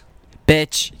lyrics.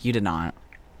 Bitch, you did not.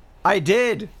 I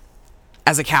did.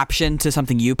 As a caption to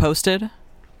something you posted?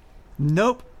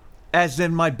 Nope. As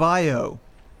in my bio.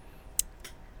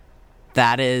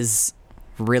 That is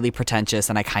really pretentious,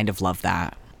 and I kind of love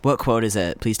that. What quote is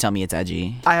it? Please tell me it's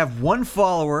edgy. I have one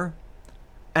follower,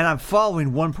 and I'm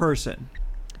following one person.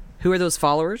 Who are those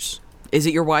followers? Is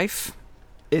it your wife?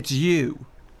 It's you.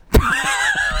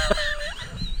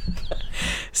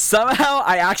 Somehow,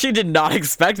 I actually did not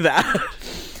expect that.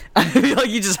 I feel like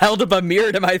you just held up a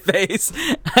mirror to my face.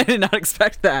 I did not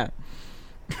expect that.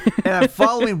 And I'm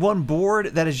following one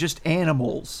board that is just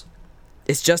animals.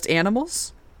 It's just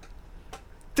animals?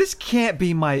 This can't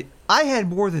be my... I had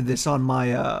more than this on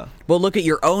my... Well, look at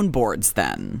your own boards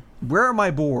then. Where are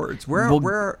my boards?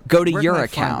 Where go to your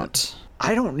account.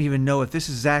 I don't even know if this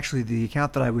is actually the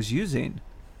account that I was using.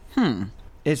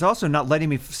 It's also not letting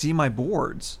me see my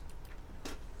boards.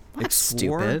 That's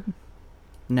stupid.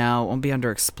 No, it won't be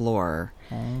under Explore.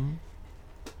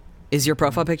 Is your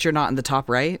profile picture not in the top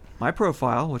right? My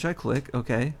profile, which I click,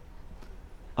 okay.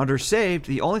 Under Saved,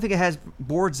 the only thing it has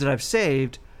boards that I've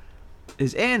saved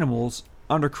is animals.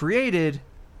 Under Created,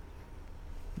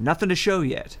 nothing to show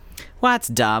yet. Well, that's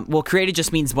dumb. Well, Created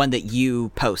just means one that you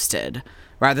posted,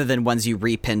 rather than ones you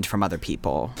repinned from other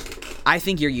people. I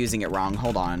think you're using it wrong.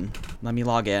 Hold on. Let me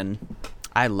log in.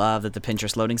 I love that the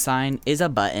Pinterest loading sign is a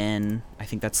button. I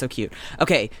think that's so cute.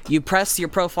 Okay, you press your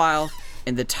profile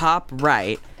in the top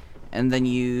right, and then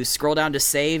you scroll down to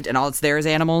Saved, and all it's there is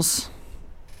animals?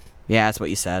 Yeah, that's what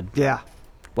you said. Yeah.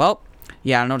 Well,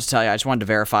 yeah, I don't know what to tell you. I just wanted to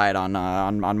verify it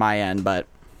on my end, but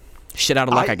shit out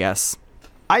of luck, I guess.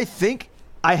 I think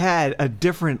I had a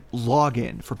different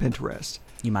login for Pinterest.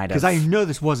 You might have. Because I know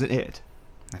this wasn't it.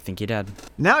 I think you did.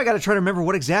 Now I got to try to remember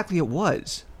what exactly it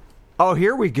was. Oh,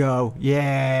 here we go.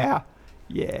 Yeah.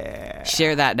 Yeah.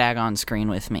 Share that daggone screen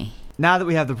with me. Now that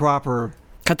we have the proper...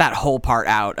 Cut that whole part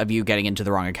out of you getting into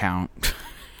the wrong account.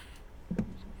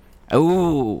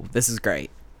 Ooh, this is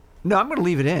great. No, I'm going to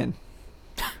leave it in.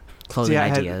 Clothing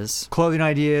ideas. Clothing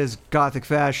ideas, gothic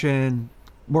fashion,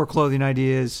 more clothing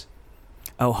ideas.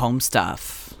 Oh, home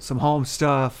stuff. Some home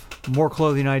stuff, more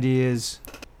clothing ideas.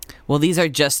 Well, these are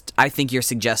just, I think, your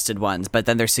suggested ones, but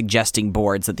then they're suggesting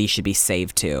boards that these should be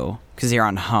saved to, because you're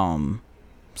on home.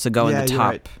 So go in the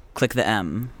top, right. Click the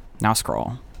M. Now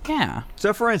scroll. Yeah.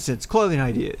 So, for instance, clothing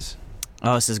ideas.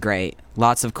 Oh, this is great.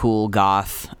 Lots of cool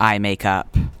goth eye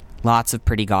makeup. Lots of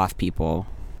pretty goth people.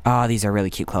 Oh, these are really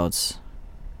cute clothes.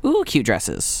 Ooh, cute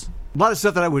dresses. A lot of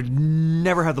stuff that I would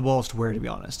never have the balls to wear, to be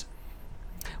honest.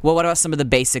 Well, what about some of the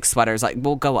basic sweaters? Like,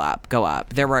 well, go up.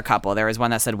 There were a couple. There was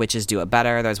one that said witches do it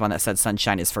better. There's one that said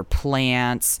sunshine is for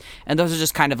plants. And those are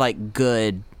just kind of like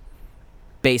good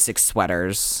basic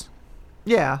sweaters.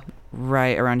 Yeah.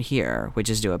 Right around here.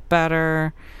 Witches do it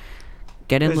better.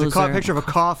 Get in, There's loser. a picture of a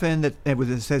coffin that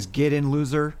says get in,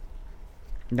 loser.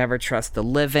 Never trust the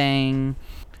living.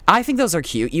 I think those are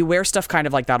cute. You wear stuff kind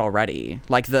of like that already.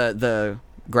 Like the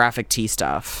graphic tee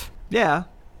stuff. Yeah.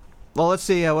 Well, let's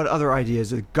see what other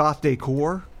ideas. Goth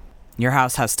decor. Your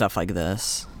house has stuff like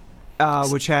this.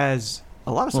 Which has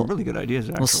a lot of some really good ideas,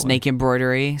 actually. Little snake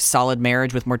embroidery. Solid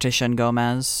marriage with Morticia and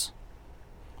Gomez.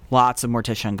 Lots of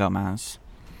Morticia and Gomez.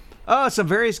 Oh, some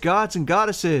various gods and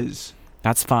goddesses.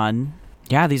 That's fun.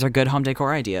 Yeah, these are good home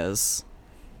decor ideas.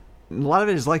 A lot of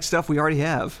it is like stuff we already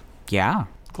have. Yeah.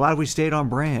 Glad we stayed on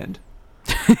brand.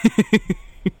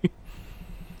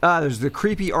 There's the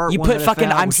creepy art. You one put that I fucking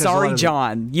found, I'm which has a sorry, lot of-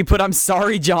 John. You put I'm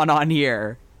sorry, John on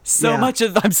here. So much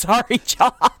of I'm sorry,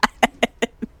 John.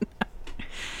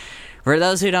 For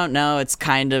those who don't know,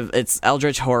 it's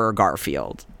Eldritch Horror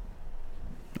Garfield.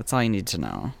 That's all you need to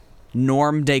know.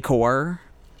 Norm decor.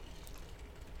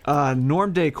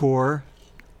 Norm decor.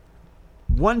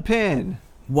 One pin.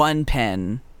 One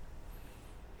pin.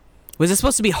 Was this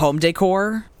supposed to be home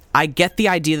decor? I get the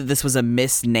idea that this was a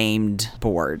misnamed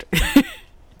board.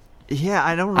 Yeah,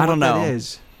 I don't know what that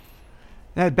is.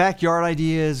 They had backyard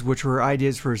ideas, which were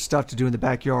ideas for stuff to do in the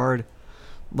backyard.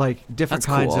 Like different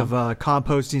kinds of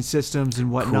composting systems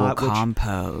and whatnot. Cool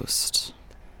compost.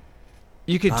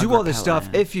 You could do all this stuff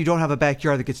if you don't have a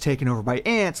backyard that gets taken over by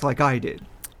ants like I did.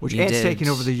 Which ants taking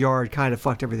over the yard kind of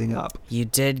fucked everything up. You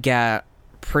did get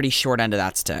pretty short end of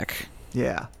that stick.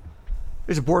 Yeah.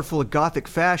 There's a board full of gothic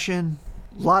fashion.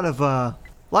 A lot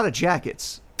of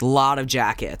jackets. A lot of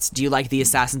jackets. Do you like the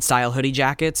assassin style hoodie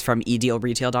jackets from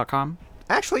edealretail.com?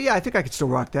 Actually, yeah, I think I could still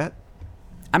rock that.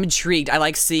 I'm intrigued. I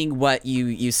like seeing what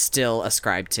you still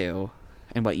ascribe to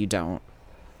and what you don't.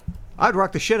 I'd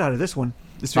rock the shit out of this one.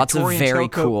 This Lots Victorian of very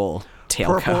tailcoat, cool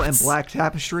tailcoats. Purple and black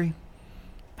tapestry.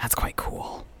 That's quite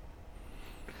cool.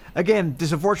 Again,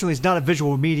 this unfortunately is not a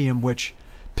visual medium, which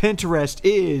Pinterest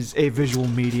is a visual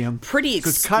medium. Pretty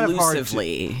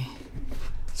exclusively.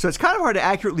 So it's kind of hard to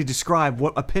accurately describe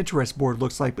what a Pinterest board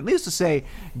looks like, but needless to say,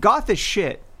 goth is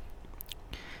shit.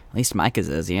 At least Micah's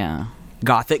is, yeah.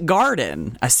 Gothic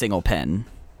Garden, a single pin.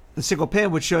 The single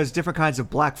pin, which shows different kinds of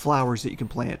black flowers that you can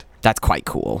plant. That's quite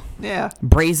cool. Yeah.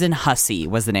 Brazen Hussy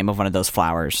was the name of one of those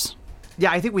flowers.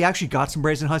 Yeah, I think we actually got some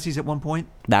brazen hussies at one point.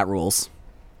 That rules.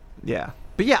 Yeah.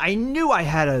 But yeah, I knew I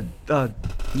had a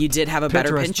you did have a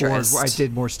better Pinterest board where I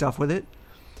did more stuff with it.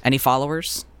 Any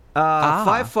followers?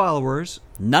 5 followers.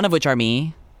 None of which are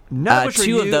me. None of which are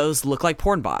you. 2 of those look like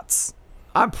porn bots.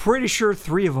 I'm pretty sure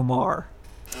 3 of them are.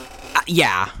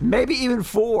 Yeah. Maybe even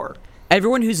 4.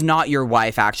 Everyone who's not your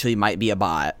wife actually might be a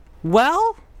bot.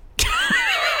 Well...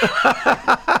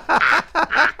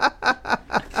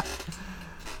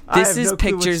 This is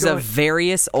pictures of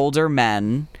various older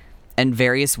men and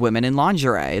various women in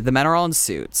lingerie. The men are all in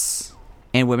suits.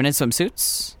 And women in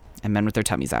swimsuits. And men with their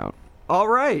tummies out. All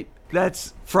right.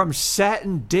 That's from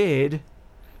Satin Did.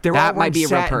 That might be a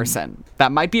real person.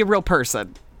 That might be a real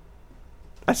person.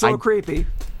 That's a little creepy.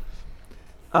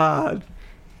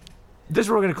 This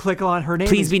we're going to click on. Her name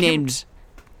Please is be named...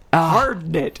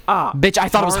 Hardnit. Bitch, I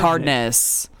thought it was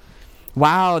Hardness.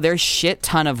 Wow, there's shit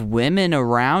ton of women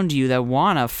around you that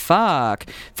wanna fuck.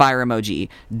 Fire emoji.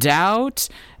 Doubt.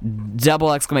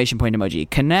 Double exclamation point emoji.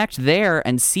 Connect there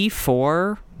and see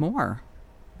 4 more.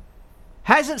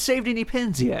 Hasn't saved any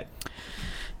pins yet.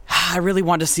 I really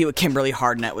wanted to see what Kimberly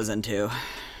Hardnett was into.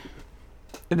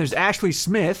 And there's Ashley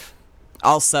Smith.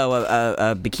 Also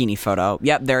a bikini photo.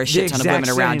 Yep, there are a shit ton of women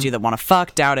around you that want to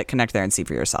fuck. Doubt it. Connect there and see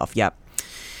for yourself. Yep.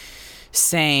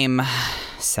 Same.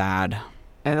 Sad.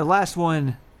 And the last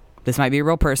one. This might be a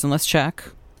real person. Let's check.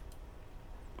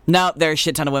 No, there's a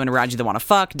shit ton of women around you that want to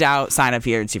fuck. Doubt. Sign up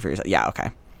here and see for yourself. Yeah,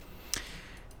 okay.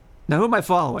 Now, who am I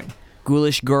following?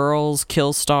 Ghoulish Girls,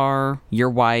 Killstar, Your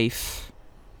Wife.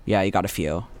 Yeah, you got a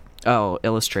few. Oh,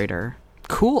 Illustrator.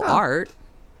 Cool art.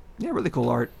 Yeah, really cool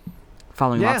art.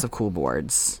 Following lots of cool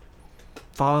boards.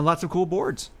 Following lots of cool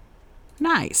boards.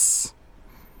 Nice.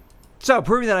 So,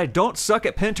 proving that I don't suck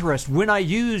at Pinterest when I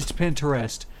used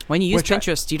Pinterest. When you use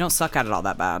Pinterest, you don't suck at it all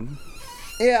that bad.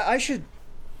 Yeah, I should...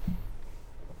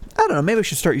 I don't know, maybe I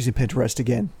should start using Pinterest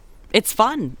again. It's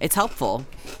fun. It's helpful.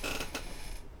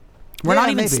 We're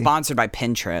not even sponsored by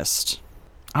Pinterest.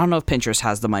 I don't know if Pinterest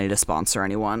has the money to sponsor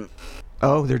anyone.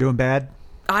 Oh, they're doing bad?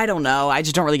 I don't know. I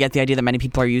just don't really get the idea that many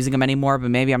people are using them anymore, but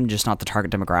maybe I'm just not the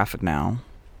target demographic now.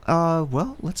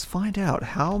 Well, let's find out.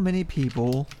 How many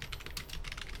people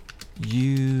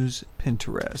use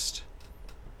Pinterest?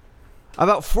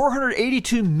 About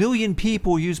 482 million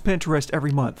people use Pinterest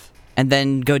every month. And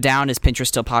then go down, is Pinterest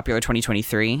still popular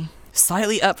 2023?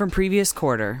 Slightly up from previous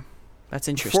quarter. That's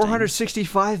interesting.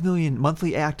 465 million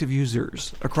monthly active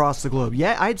users across the globe.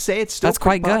 Yeah, I'd say it's still That's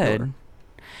quite popular. good.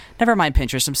 Never mind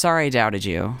Pinterest. I'm sorry I doubted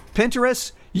you.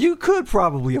 Pinterest, you could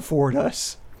probably afford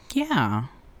us. Yeah.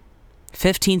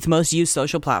 15th most used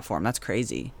social platform. That's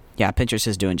crazy. Yeah, Pinterest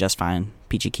is doing just fine.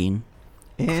 Peachy keen.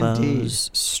 Indeed. Close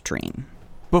stream.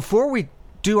 Before we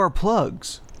do our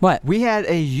plugs, What? we had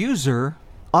a user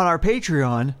on our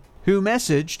Patreon who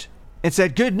messaged and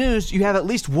said, "Good news, you have at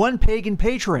least one pagan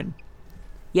patron."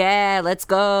 Yeah, let's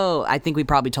go. I think we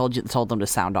probably told them to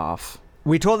sound off.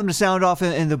 We told them to sound off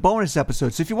in the bonus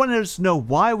episode. So if you want to know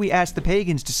why we asked the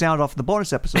pagans to sound off in the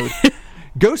bonus episode,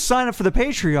 go sign up for the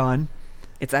Patreon.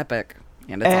 It's epic.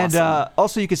 And it's awesome.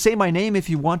 Also, you can say my name if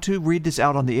you want to read this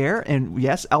out on the air. And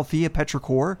yes, Althea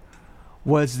Petrichor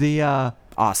was the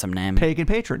awesome name. Pagan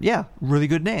patron. Yeah, really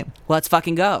good name. Let's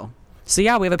fucking go. So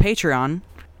yeah, we have a Patreon.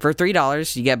 For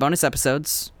 $3, you get bonus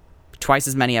episodes, twice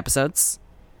as many episodes.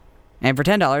 And for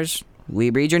 $10, we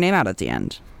read your name out at the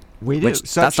end. We do.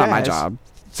 That's not my job.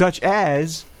 Such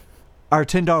as our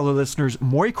 $10 listeners,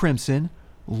 Maury Crimson,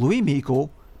 Louis Meikle,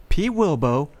 P.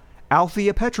 Wilbo,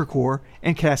 Althea Petrichor,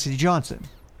 and Cassidy Johnson.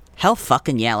 Hell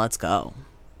fucking yeah, let's go.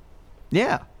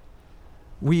 Yeah.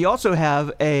 We also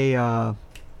have a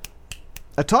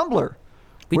Tumblr.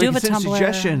 We do have a Tumblr.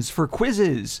 Suggestions for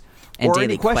quizzes. And or daily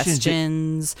any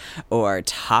questions or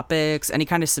topics, any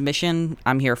kind of submission,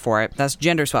 I'm here for it. That's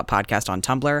Gender Swap Podcast on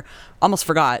Tumblr. Almost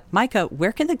forgot. Micah,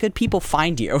 where can the good people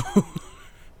find you?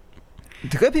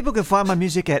 The good people can find my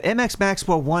music at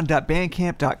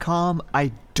mxmaxwell1.bandcamp.com.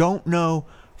 I don't know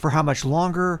for how much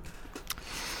longer.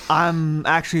 I'm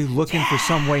actually looking for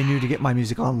some way new to get my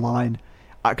music online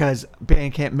because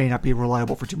Bandcamp may not be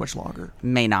reliable for too much longer.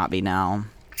 May not be now.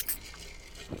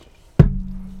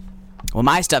 Well,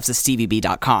 my stuff's at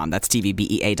stevieb.com. That's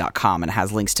steviebea.com, and it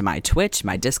has links to my Twitch,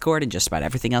 my Discord, and just about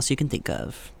everything else you can think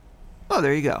of. Oh,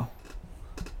 there you go.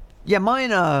 Yeah, mine,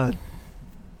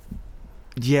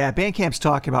 Bandcamp's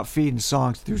talking about feeding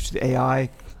songs through the AI.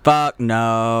 Fuck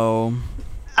no.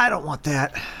 I don't want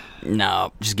that.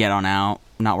 No, just get on out.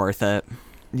 Not worth it.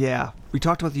 Yeah. We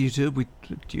talked about the YouTube.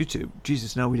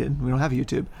 Jesus, no, we didn't. We don't have a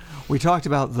YouTube. We talked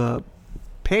about the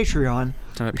Patreon.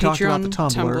 We talked about the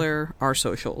Tumblr, our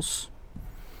socials.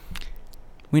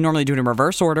 We normally do it in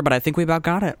reverse order, but I think we about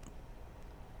got it.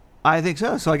 I think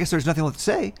so. So I guess there's nothing left to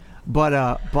say. But,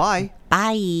 bye.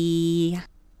 Bye.